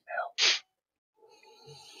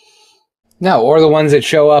 No, or the ones that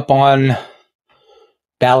show up on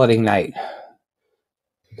balloting night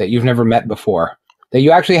that you've never met before. That you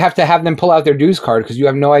actually have to have them pull out their dues card because you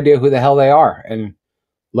have no idea who the hell they are. And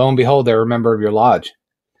lo and behold, they're a member of your lodge.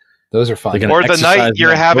 Those are fun. Or the night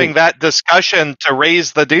you're having that discussion to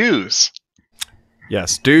raise the dues.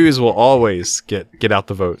 Yes, dues will always get out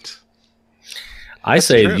the vote. I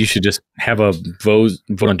say you should just have a vote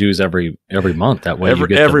on dues every month. That way you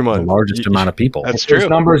get every the month. largest amount of people. That's true. Those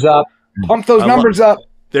numbers up. Pump those numbers up.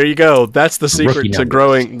 There you go. That's the secret Rookie to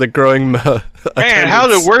numbers. growing. Man, how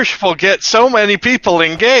attendance. did Worshipful get so many people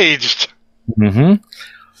engaged? Mm-hmm.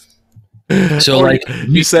 So, Or like,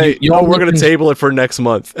 you say, you "Oh, all we're going to mentioned- table it for next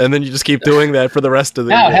month," and then you just keep doing that for the rest of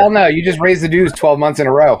the No, year. hell no. You just raise the dues 12 months in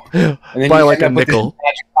a row. And then By you like end a up with this nickel.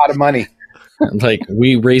 magic pot of money. like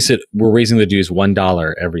we're raising the dues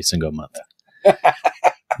 $1 every single month.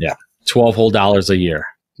 Yeah, 12 whole dollars a year,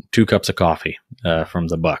 2 cups of coffee from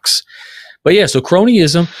the Bucks. But yeah, so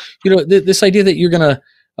cronyism, this idea that you're gonna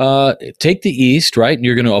take the East, right, and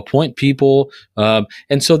you're going to appoint people,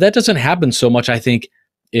 and so that doesn't happen so much, I think,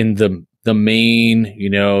 in the main,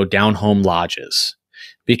 down home lodges,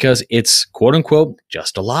 because it's quote unquote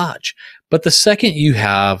just a lodge. But the second you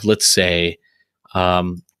have, let's say,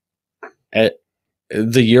 at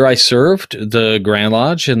the year I served the Grand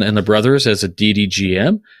Lodge and the brothers as a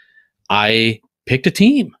DDGM, I picked a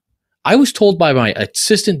team. I was told by my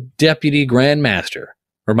assistant deputy grandmaster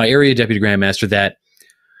or my area deputy grandmaster that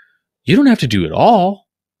you don't have to do it all.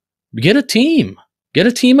 Get a team. Get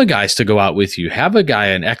a team of guys to go out with you. Have a guy,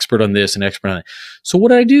 an expert on this, an expert on that. So what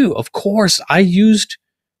did I do? Of course, I used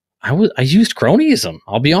cronyism.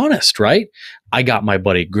 I'll be honest, right? I got my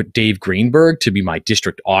buddy Dave Greenberg to be my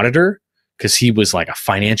district auditor because he was like a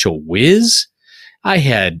financial whiz. I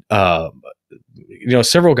had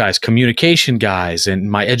several guys, communication guys, and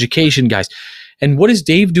my education guys. And what is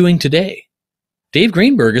Dave doing today? Dave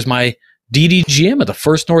Greenberg is my DDGM of the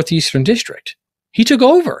 1st Northeastern District. He took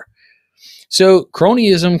over. So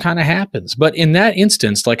cronyism kind of happens. But in that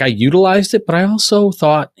instance, like, I utilized it, but I also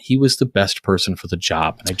thought he was the best person for the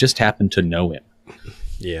job. And I just happened to know him.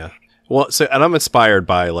 Yeah. Well, and I'm inspired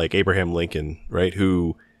by like Abraham Lincoln, right,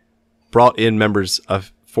 who brought in members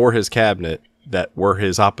for his cabinet that were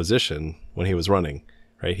his opposition when he was running,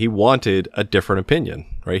 right? He wanted a different opinion,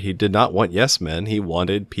 right? He did not want yes men. He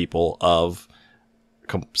wanted people of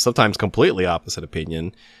sometimes completely opposite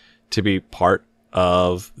opinion to be part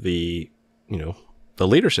of the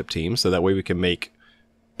leadership team, so that way we can make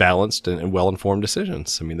balanced and well-informed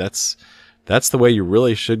decisions. I mean, that's the way you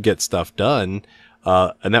really should get stuff done.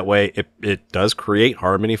 And that way it does create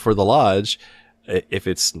harmony for the lodge. If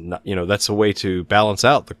it's not, that's a way to balance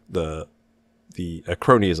out the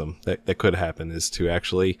cronyism that could happen, is to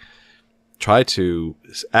actually try to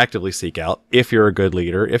actively seek out, if you're a good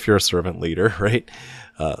leader, if you're a servant leader, right?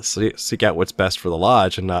 Seek out what's best for the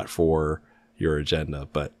lodge and not for your agenda.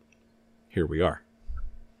 But here we are.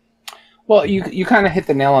 Well, you kind of hit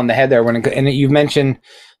the nail on the head there and you've mentioned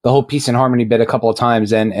the whole peace and harmony bit a couple of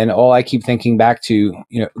times. And all I keep thinking back to,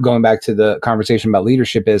 going back to the conversation about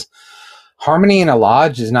leadership, is harmony in a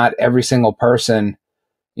lodge is not every single person,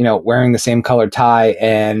 wearing the same colored tie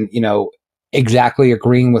and, exactly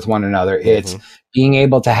agreeing with one another. Mm-hmm. It's being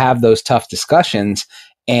able to have those tough discussions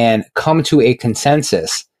and come to a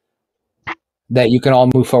consensus that you can all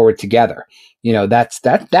move forward together.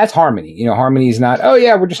 That's harmony. Harmony is not, oh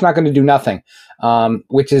yeah, we're just not going to do nothing.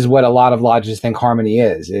 Which is what a lot of lodges think harmony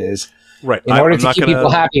is right. In order to keep people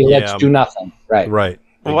happy, let's do nothing. Right. Right.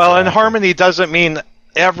 Exactly. Well, and harmony doesn't mean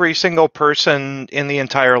every single person in the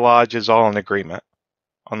entire lodge is all in agreement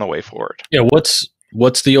on the way forward. Yeah. What's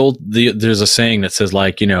there's a saying that says,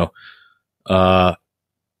 like,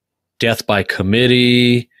 death by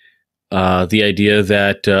committee. The idea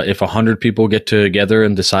that if 100 people get together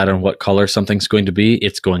and decide on what color something's going to be,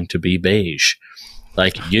 it's going to be beige.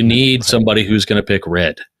 Like, you need somebody who's going to pick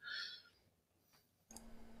red.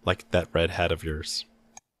 Like that red hat of yours.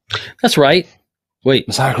 That's right. Wait.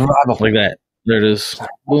 Masonic Roundtable. Like that. There it is.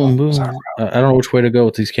 Boom, boom. I don't know which way to go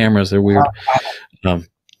with these cameras. They're weird.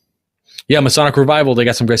 Yeah, Masonic Revival. They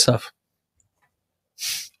got some great stuff.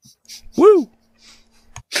 Woo!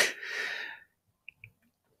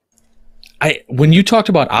 When you talked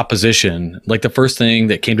about opposition, like, the first thing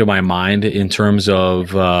that came to my mind in terms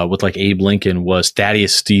of with like Abe Lincoln was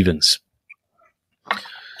Thaddeus Stevens.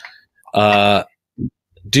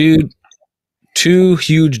 Dude, 2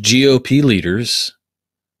 huge GOP leaders,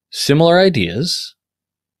 similar ideas,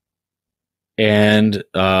 and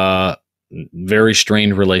very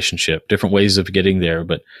strained relationship, different ways of getting there.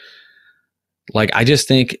 But, like, I just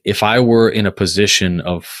think if I were in a position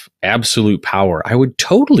of absolute power, I would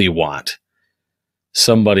totally want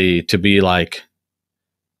somebody to be like,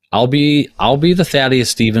 I'll be the Thaddeus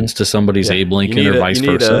Stevens to somebody's Abe Lincoln, or vice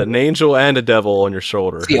versa. You need an angel and a devil on your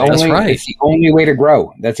shoulder. That's right. It's the only way to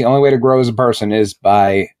grow. That's the only way to grow as a person, is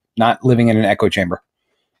by not living in an echo chamber.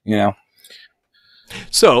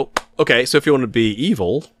 So, okay, so if you want to be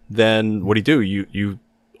evil, then what do? You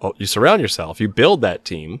surround yourself. You build that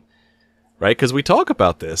team, right? Because we talk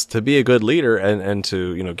about this to be a good leader and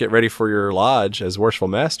to, you know, get ready for your lodge as worshipful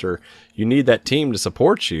master. You need that team to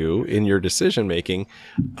support you in your decision making.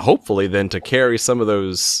 Hopefully, then to carry some of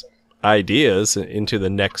those ideas into the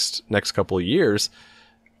next couple of years.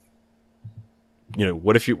 You know,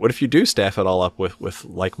 what if you do staff it all up with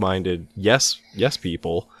like-minded yes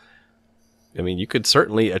people? I mean, you could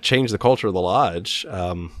certainly change the culture of the lodge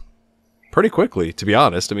pretty quickly, to be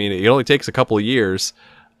honest. I mean, it only takes a couple of years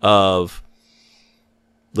of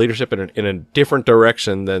leadership in a different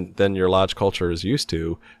direction than your lodge culture is used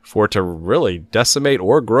to for it to really decimate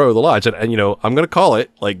or grow the lodge. And you know, I'm going to call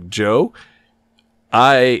it, like, Joe,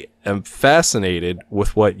 I am fascinated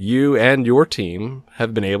with what you and your team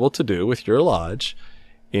have been able to do with your lodge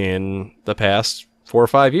in the past 4 or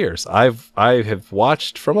 5 years. I have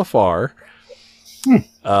watched from afar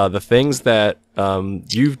the things that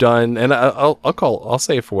you've done, and I'll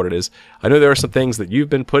say it for what it is. I know there are some things that you've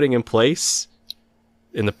been putting in place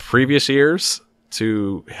in the previous years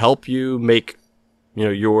to help you make, you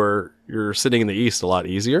know, your sitting in the East a lot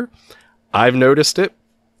easier. I've noticed it.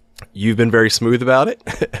 You've been very smooth about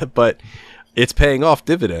it, but it's paying off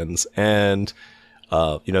dividends. And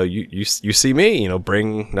you know, you see me, you know,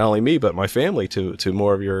 bring not only me but my family to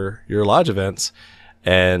more of your lodge events,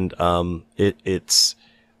 and it's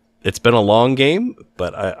been a long game,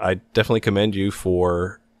 but I definitely commend you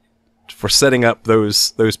for setting up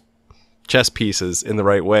those chess pieces in the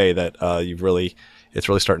right way that it's really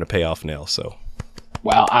starting to pay off now. So,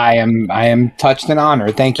 well, I am touched and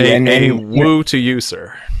honored. Thank you. And woo to you,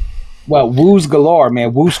 sir. Well, woos galore,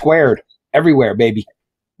 man. Woo squared everywhere, baby.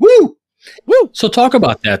 Woo, woo. So talk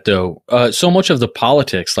about that though. So much of the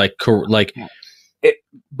politics, but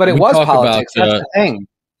it was politics. That's the thing,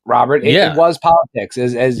 Robert. It was politics.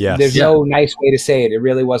 As yes. There's no nice way to say it. It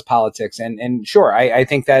really was politics. And sure, I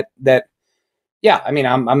think that. Yeah, I mean,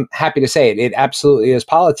 I'm happy to say it. It absolutely is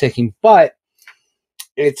politicking, but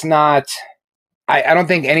it's not. I don't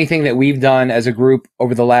think anything that we've done as a group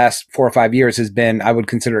over the last 4 or 5 years has been, I would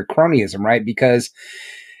consider it cronyism, right? Because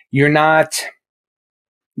you're not.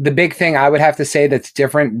 The big thing I would have to say that's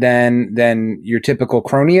different than your typical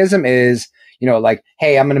cronyism is, you know, like,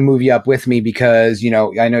 hey, I'm going to move you up with me because, you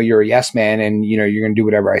know, I know you're a yes man and, you know, you're going to do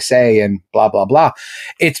whatever I say and blah, blah, blah.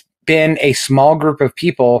 It's been a small group of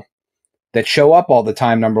people that show up all the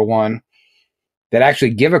time, number one, that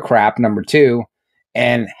actually give a crap, number two,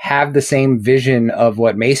 and have the same vision of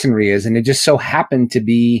what Masonry is. And it just so happened to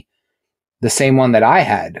be the same one that I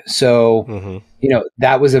had. So, you know,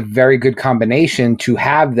 that was a very good combination to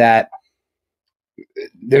have that.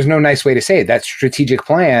 There's no nice way to say it. That strategic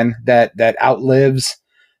plan that outlives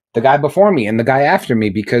the guy before me and the guy after me,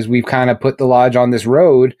 because we've kind of put the lodge on this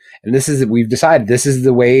road, and we've decided this is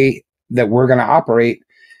the way that we're going to operate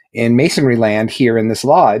in Masonry land here in this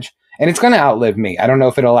lodge. And it's going to outlive me. I don't know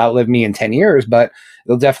if it'll outlive me in 10 years, but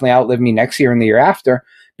it'll definitely outlive me next year and the year after,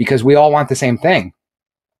 because we all want the same thing,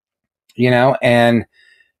 you know, and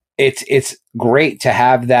it's great to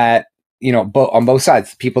have that, you know, on both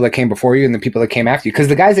sides, the people that came before you and the people that came after you. Because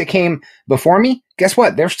the guys that came before me, guess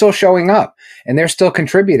what? They're still showing up and they're still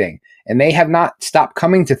contributing, and they have not stopped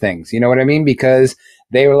coming to things. You know what I mean? Because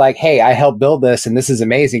they were like, hey, I helped build this and this is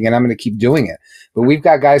amazing and I'm going to keep doing it. But we've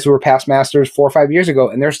got guys who were past masters 4 or 5 years ago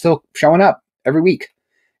and they're still showing up every week,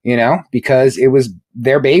 you know, because it was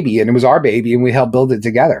their baby and it was our baby and we helped build it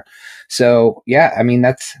together. So, yeah, I mean,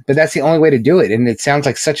 that's the only way to do it. And it sounds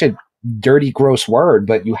like such a dirty, gross word,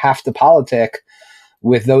 but you have to politic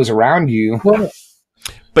with those around you. Well,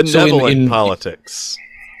 benevolent in politics.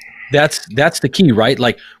 That's the key, right?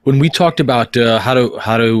 Like when we talked about how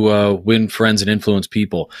to win friends and influence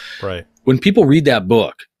people, right? When people read that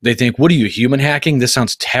book, they think, "What are you, human hacking? This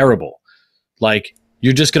sounds terrible. Like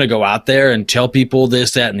you're just going to go out there and tell people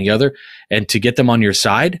this, that, and the other, and to get them on your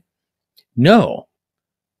side." No,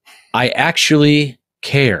 I actually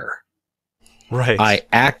care. Right. I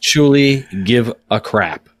actually give a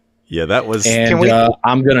crap. Yeah, that was. And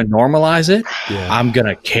I'm going to normalize it. Yeah. I'm going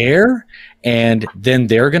to care. And then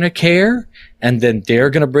they're going to care. And then they're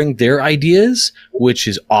going to bring their ideas, which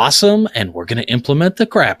is awesome. And we're going to implement the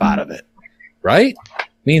crap out of it. Right? I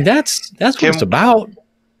mean, that's what it's about.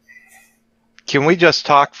 Can we just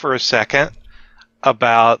talk for a second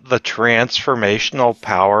about the transformational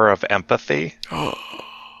power of empathy?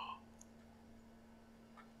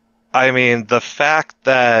 I mean, the fact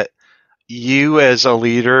that you as a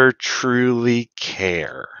leader truly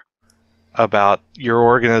care about your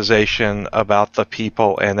organization, about the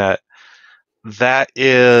people in it, that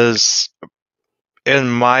is, in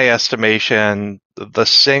my estimation, the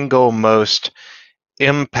single most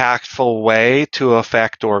impactful way to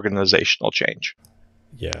affect organizational change.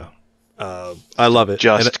 Yeah. I love it.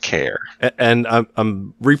 Just care. And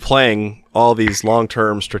I'm replaying all these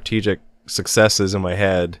long-term strategic successes in my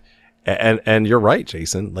head. And you're right,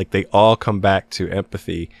 Jason. Like, they all come back to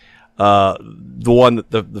empathy.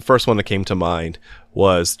 The first one that came to mind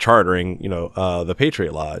was chartering, the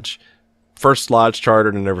Patriot Lodge. First lodge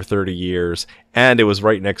chartered in over 30 years, and it was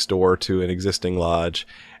right next door to an existing lodge.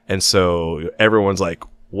 And so everyone's like,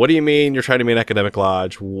 what do you mean you're trying to be an academic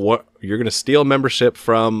lodge? What, you're going to steal membership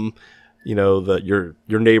from, your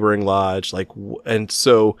neighboring lodge? Like, and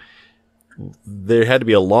so there had to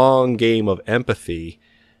be a long game of empathy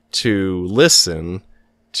to listen,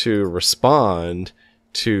 to respond,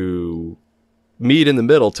 to meet in the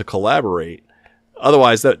middle, to collaborate.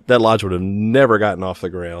 Otherwise, that lodge would have never gotten off the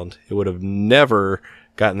ground. It would have never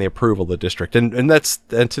gotten the approval of the district. And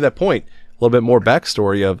to that point, a little bit more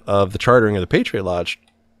backstory of the chartering of the Patriot Lodge.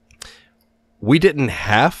 We didn't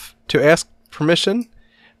have to ask permission,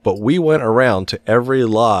 but we went around to every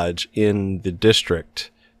lodge in the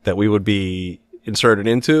district that we would be inserted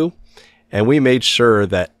into, and we made sure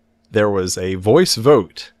that there was a voice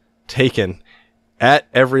vote taken at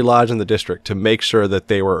every lodge in the district to make sure that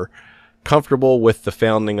they were comfortable with the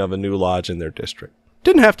founding of a new lodge in their district.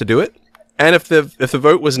 Didn't have to do it. And if the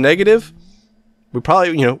vote was negative, we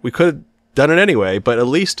probably, we could have done it anyway, but at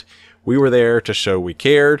least we were there to show we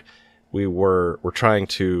cared. We're trying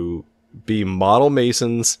to be model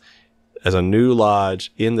Masons as a new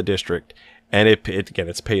lodge in the district, and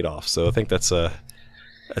it's paid off. So I think that's an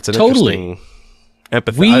interesting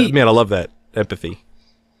empathy. I love that empathy.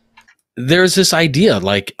 There's this idea,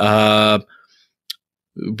 like,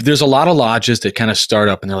 there's a lot of lodges that kind of start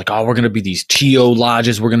up and they're like, oh, we're going to be these TO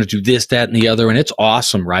lodges. We're going to do this, that, and the other. And it's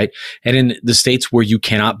awesome, right? And in the states where you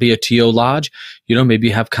cannot be a TO lodge, maybe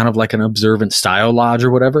you have kind of like an observant style lodge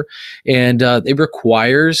or whatever. And it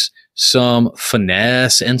requires some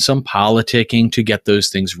finesse and some politicking to get those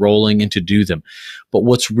things rolling and to do them. But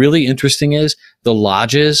what's really interesting is the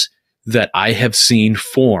lodges that I have seen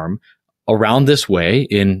form around this way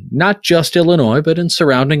in not just Illinois, but in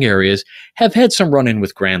surrounding areas, have had some run-in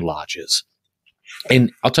with Grand Lodges.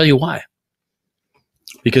 And I'll tell you why.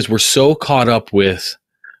 Because we're so caught up with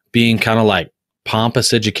being kind of like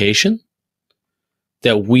pompous education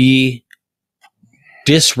that we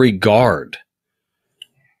disregard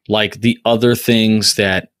like the other things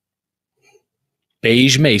that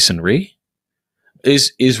beige Masonry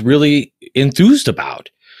is really enthused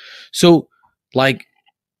about. So, like,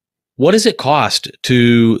 what does it cost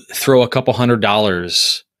to throw a couple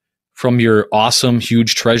 $100 from your awesome,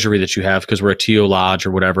 huge treasury that you have because we're a TO lodge or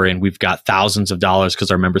whatever, and we've got thousands of dollars because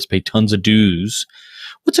our members pay tons of dues?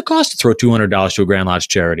 What's it cost to throw $200 to a Grand Lodge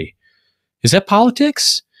charity? Is that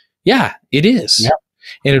politics? Yeah, it is. Yep.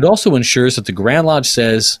 And it also ensures that the Grand Lodge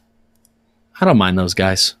says, I don't mind those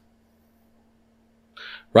guys.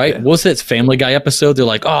 Right? Yeah. What was that Family Guy episode? They're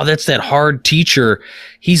like, oh, that's that hard teacher.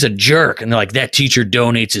 He's a jerk. And they're like, that teacher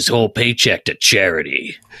donates his whole paycheck to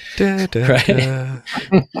charity. Right?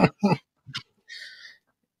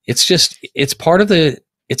 It's part of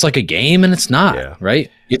it's like a game and it's not, right?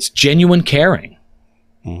 It's genuine caring.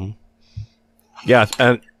 Mm-hmm. Yeah.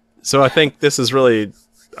 And so I think this is really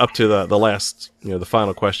up to the last, the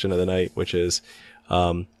final question of the night, which is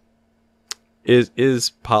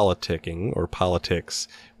politicking or politics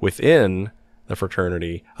within the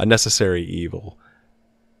fraternity a necessary evil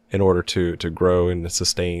in order to grow and to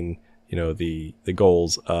sustain, the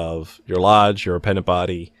goals of your lodge, your appendant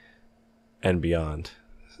body, and beyond?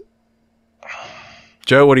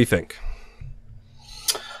 Joe, what do you think?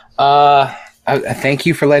 Thank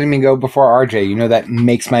you for letting me go before RJ. That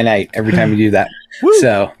makes my night every time you do that.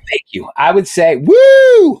 So thank you. I would say,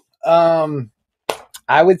 woo!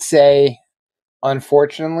 I would say,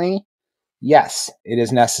 unfortunately, yes, it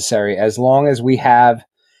is necessary as long as we have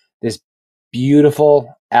this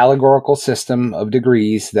beautiful allegorical system of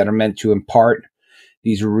degrees that are meant to impart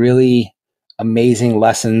these really amazing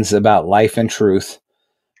lessons about life and truth,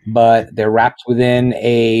 but they're wrapped within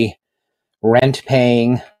a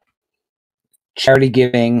rent-paying,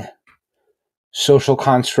 charity-giving social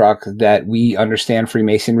construct that we understand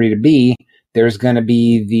Freemasonry to be. There's going to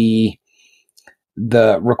be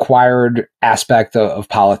the required aspect of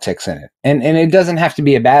politics in it. And it doesn't have to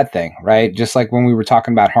be a bad thing, right? Just like when we were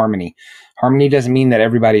talking about harmony. Harmony doesn't mean that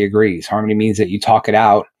everybody agrees. Harmony means that you talk it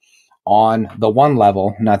out on the one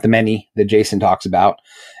level, not the many that Jason talks about,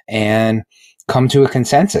 and come to a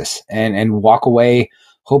consensus and walk away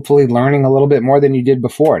hopefully learning a little bit more than you did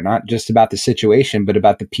before, not just about the situation, but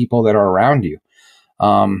about the people that are around you.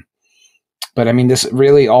 But I mean, this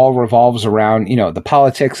really all revolves around, the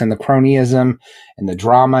politics and the cronyism and the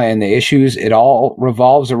drama and the issues. It all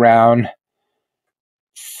revolves around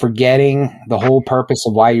forgetting the whole purpose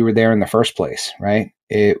of why you were there in the first place, right?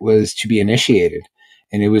 It was to be initiated,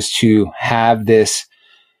 and it was to have this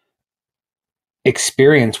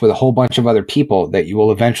experience with a whole bunch of other people that you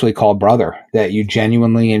will eventually call brother, that you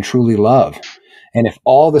genuinely and truly love. And if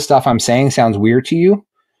all the stuff I'm saying sounds weird to you,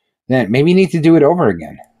 then maybe you need to do it over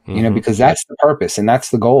again, because that's the purpose and that's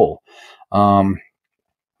the goal. And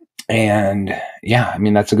yeah, I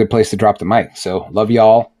mean, that's a good place to drop the mic. So love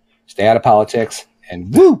y'all, stay out of politics,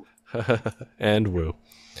 and woo! And woo.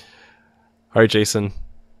 All right, Jason,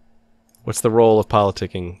 what's the role of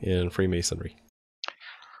politicking in Freemasonry?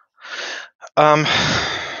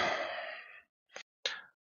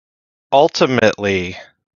 Ultimately,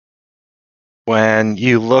 when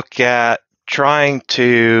you look at trying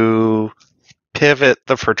to pivot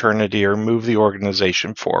the fraternity or move the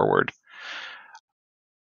organization forward,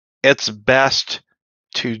 it's best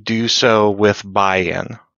to do so with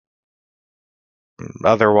buy-in.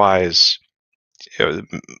 Otherwise,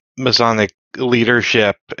 Masonic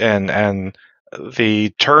leadership and the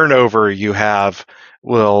turnover you have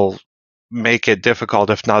will make it difficult,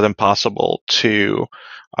 if not impossible, to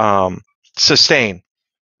sustain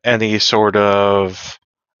any sort of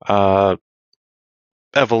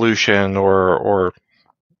evolution or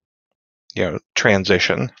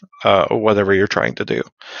transition, whatever you're trying to do.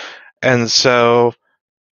 And so,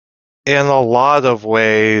 in a lot of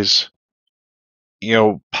ways,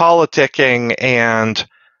 politicking and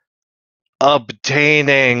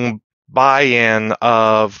obtaining buy-in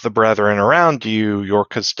of the brethren around you, your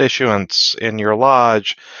constituents in your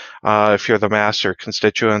lodge, if you're the master,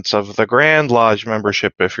 constituents of the Grand Lodge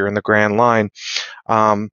membership, if you're in the Grand Line,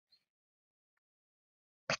 I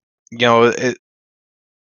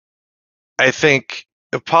think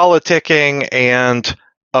politicking and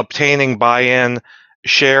obtaining buy-in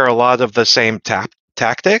share a lot of the same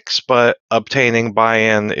tactics, but obtaining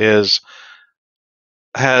buy-in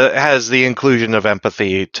has the inclusion of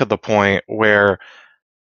empathy to the point where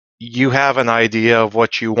you have an idea of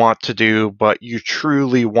what you want to do, but you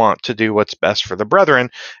truly want to do what's best for the brethren,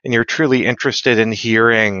 and you're truly interested in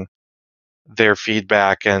hearing their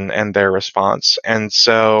feedback and their response. And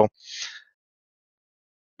so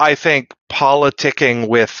I think politicking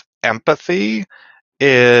with empathy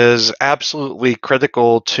is absolutely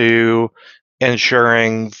critical to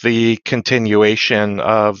ensuring the continuation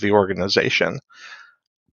of the organization.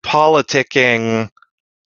 Politicking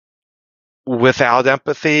without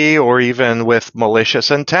empathy or even with malicious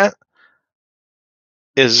intent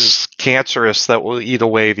is cancerous that will eat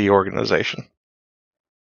away the organization.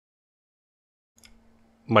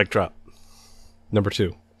 Mic drop. Number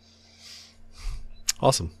 2.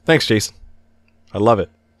 Awesome. Thanks, Jason. I love it.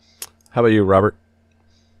 How about you, Robert?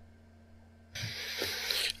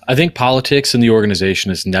 I think politics in the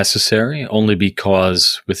organization is necessary only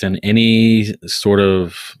because within any sort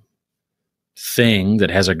of thing that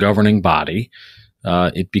has a governing body,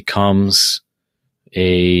 it becomes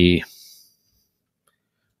it's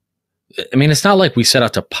not like we set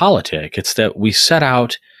out to politic. It's that we set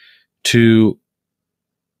out to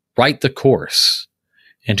write the course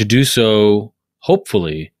and to do so,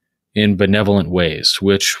 hopefully, in benevolent ways,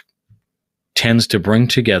 which tends to bring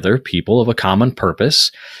together people of a common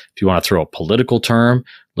purpose. If you want to throw a political term,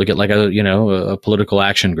 look at like a political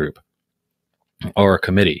action group or a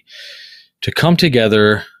committee to come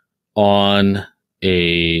together on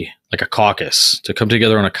a caucus, to come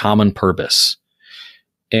together on a common purpose.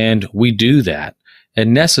 And we do that.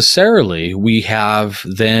 And necessarily we have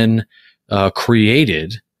then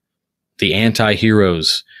created the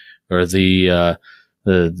anti-heroes or the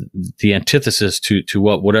antithesis to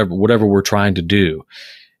whatever we're trying to do.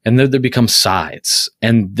 And then there become sides.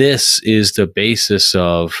 And this is the basis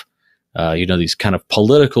of these kind of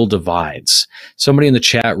political divides. Somebody in the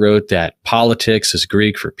chat wrote that politics is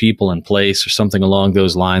Greek for people and place or something along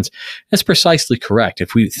those lines. That's precisely correct.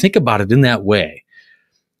 If we think about it in that way,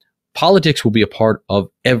 politics will be a part of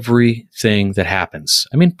everything that happens.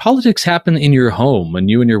 Politics happen in your home when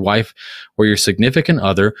you and your wife or your significant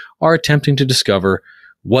other are attempting to discover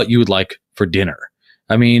what you would like for dinner.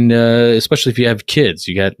 Especially if you have kids,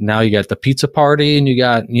 you got the pizza party and you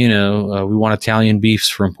got, we want Italian beefs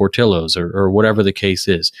from Portillo's or whatever the case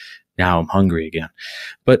is. Now I'm hungry again.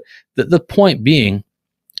 But the point being,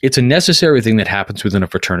 it's a necessary thing that happens within a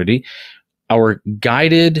fraternity.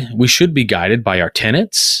 We should be guided by our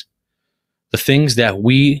tenets, the things that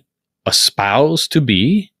we espouse to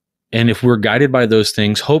be. And if we're guided by those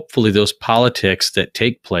things, hopefully those politics that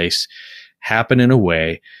take place happen in a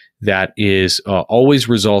way that is always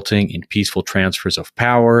resulting in peaceful transfers of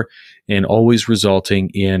power and always resulting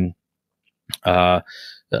in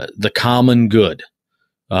the common good.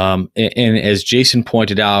 And as Jason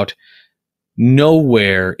pointed out,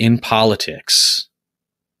 nowhere in politics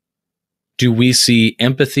do we see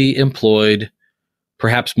empathy employed,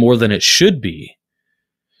 perhaps more than it should be,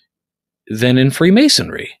 than in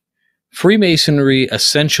Freemasonry. Freemasonry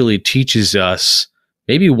essentially teaches us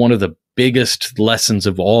maybe one of the biggest lessons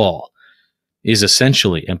of all is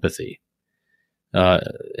essentially empathy.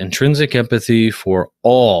 Intrinsic empathy for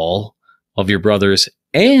all of your brothers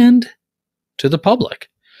and to the public.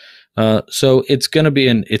 So it's going to be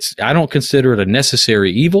I don't consider it a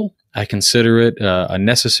necessary evil. I consider it a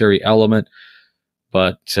necessary element.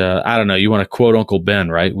 But I don't know. You want to quote Uncle Ben,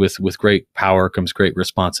 right? With great power comes great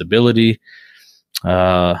responsibility.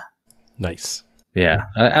 Nice. Yeah,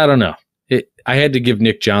 I don't know. I had to give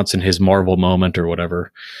Nick Johnson his Marvel moment or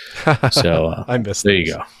whatever. So I missed there those.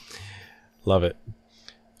 you go. Love it.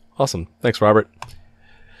 Awesome. Thanks, Robert.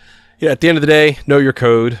 Yeah, at the end of the day, know your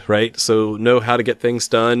code, right? So know how to get things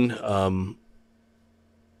done.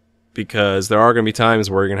 Because there are going to be times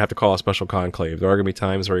where you're going to have to call a special conclave. There are going to be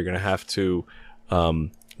times where you're going to have to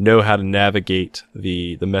know how to navigate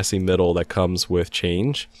the messy middle that comes with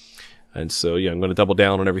change. And so, yeah, I'm going to double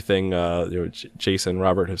down on everything Jason and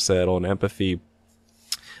Robert have said on empathy.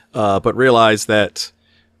 But realize that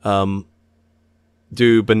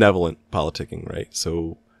do benevolent politicking, right?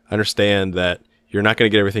 So understand that you're not going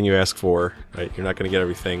to get everything you ask for, right? You're not going to get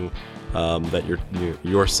everything that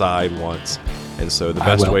your side wants. And so the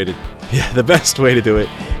best way to do it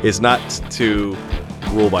is not to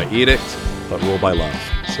rule by edict, but rule by love.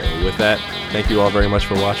 So with that, thank you all very much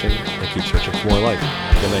for watching, and keep searching for more light.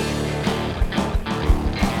 Good night.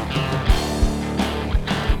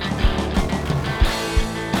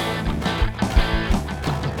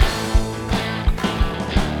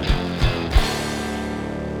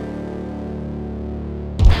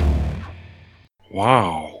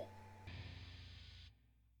 Wow.